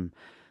some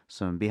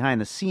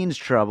behind-the-scenes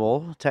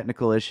trouble,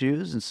 technical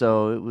issues, and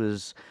so it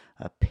was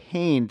a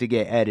pain to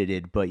get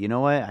edited, but you know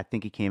what? I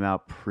think it came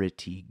out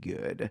pretty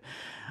good.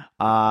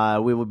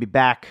 We will be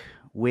back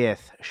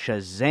with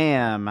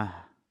Shazam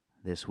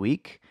this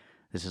week.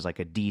 This is like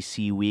a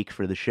DC week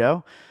for the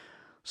show.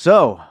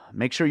 So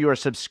make sure you are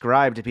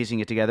subscribed to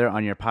Piecing It Together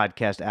on your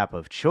podcast app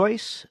of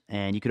choice,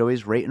 and you could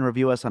always rate and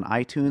review us on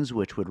iTunes,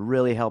 which would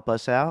really help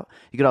us out.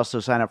 You could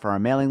also sign up for our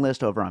mailing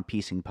list over on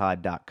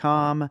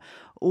piecingpod.com,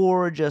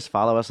 or just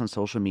follow us on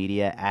social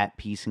media at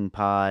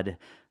piecingpod.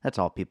 That's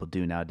all people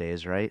do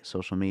nowadays, right?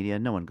 Social media.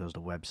 No one goes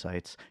to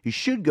websites. You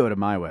should go to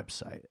my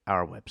website,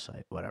 our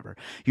website, whatever.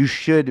 You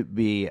should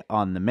be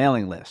on the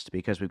mailing list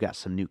because we've got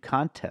some new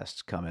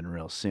contests coming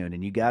real soon,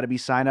 and you got to be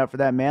signed up for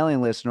that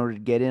mailing list in order to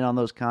get in on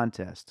those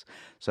contests.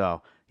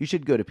 So you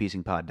should go to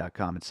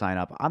piecingpod.com and sign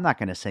up. I'm not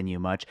going to send you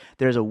much.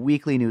 There's a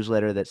weekly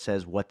newsletter that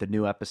says what the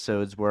new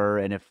episodes were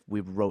and if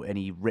we wrote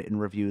any written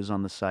reviews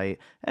on the site,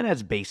 and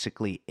that's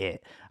basically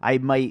it. I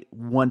might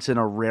once in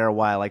a rare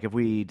while, like if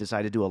we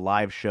decide to do a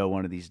live show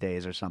one of these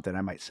days or something,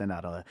 I might send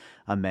out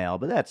a mail,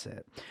 but that's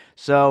it.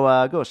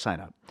 So go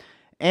sign up.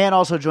 And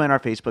also join our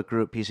Facebook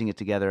group, Piecing It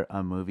Together,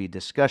 a movie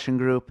discussion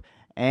group.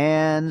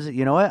 And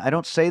you know what? I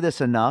don't say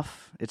this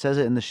enough. It says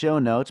it in the show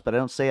notes, but I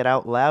don't say it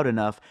out loud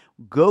enough.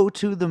 Go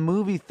to the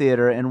movie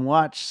theater and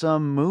watch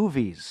some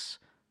movies.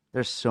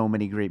 There's so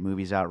many great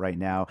movies out right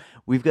now.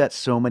 We've got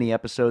so many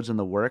episodes in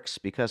the works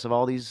because of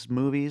all these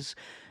movies,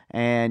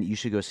 and you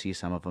should go see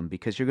some of them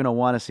because you're going to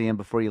want to see them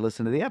before you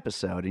listen to the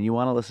episode, and you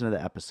want to listen to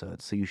the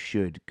episode, so you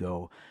should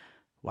go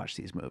watch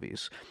these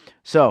movies.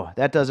 So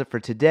that does it for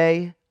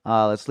today.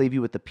 Let's leave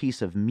you with a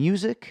piece of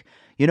music.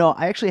 You know,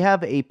 I actually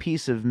have a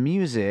piece of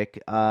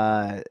music.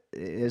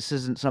 This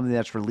isn't something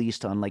that's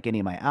released on like any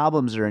of my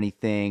albums or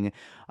anything,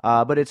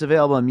 but it's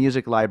available in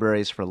music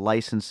libraries for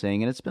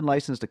licensing, and it's been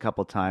licensed a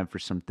couple times for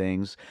some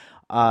things.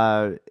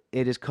 It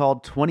is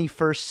called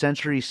 21st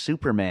Century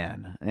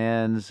Superman,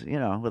 and, you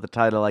know, with a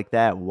title like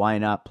that, why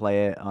not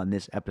play it on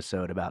this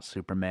episode about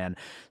Superman?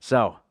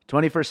 So,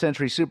 21st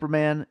Century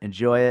Superman,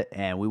 enjoy it,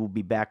 and we will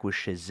be back with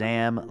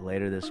Shazam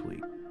later this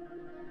week.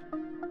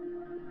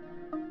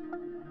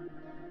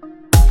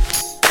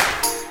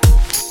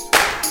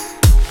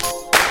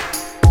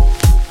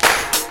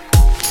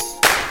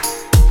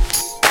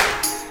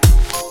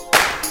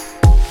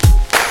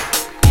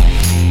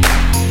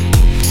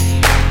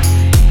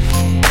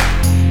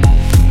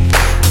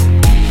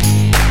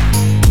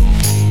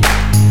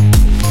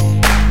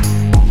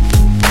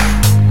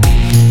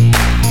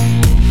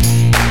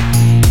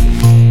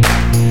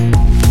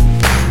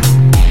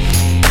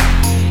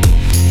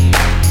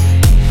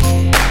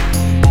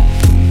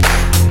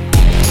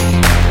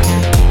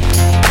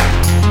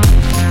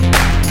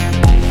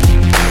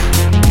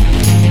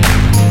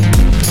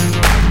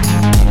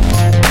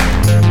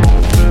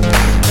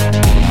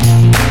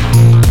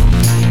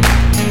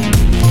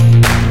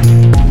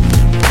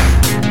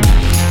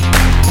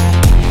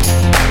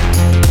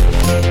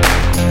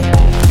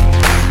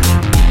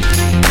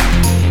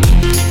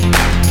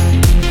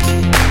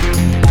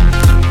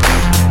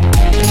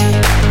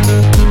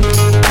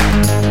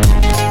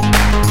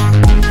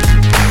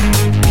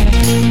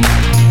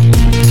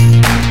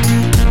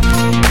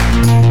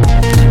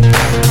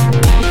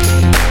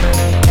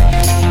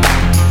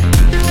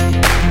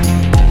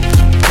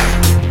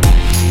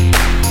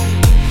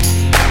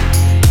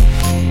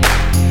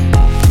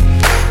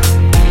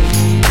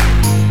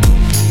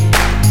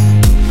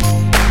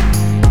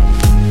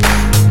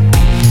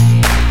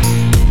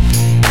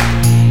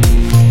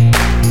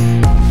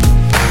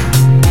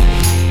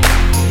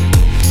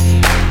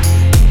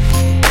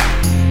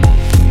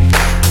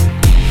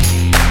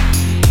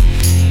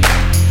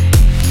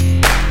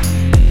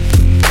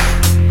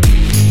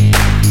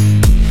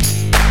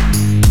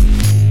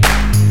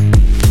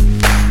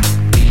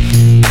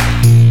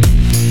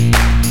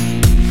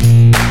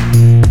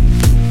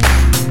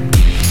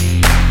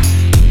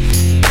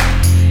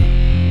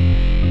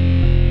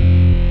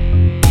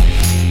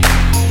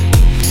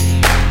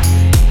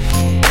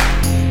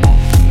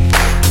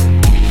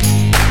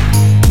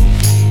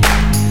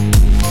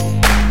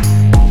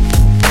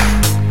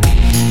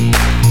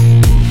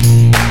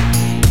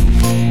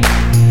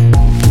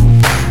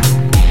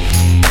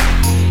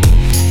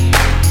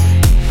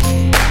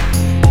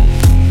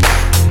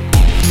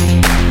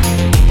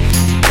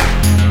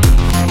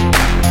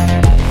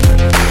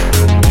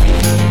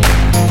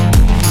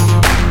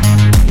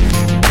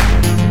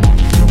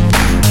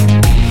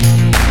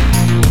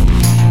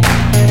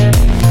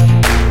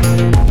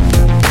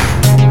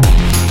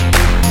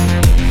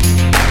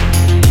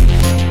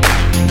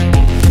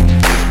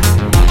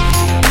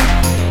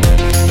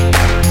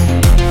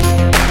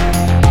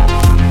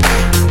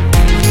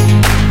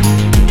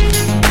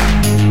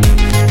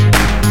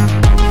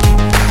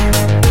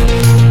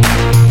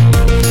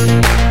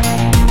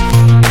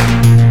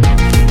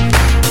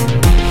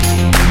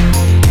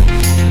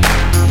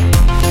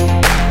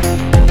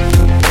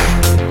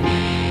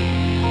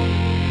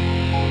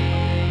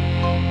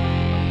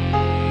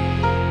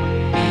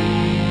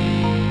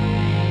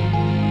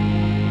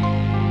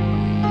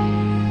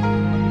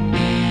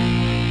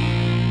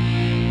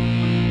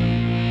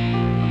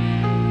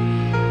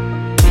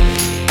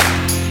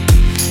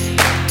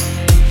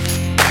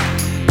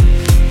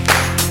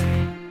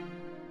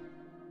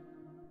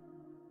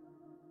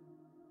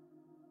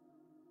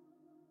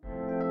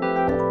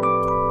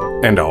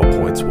 and all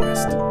points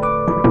west.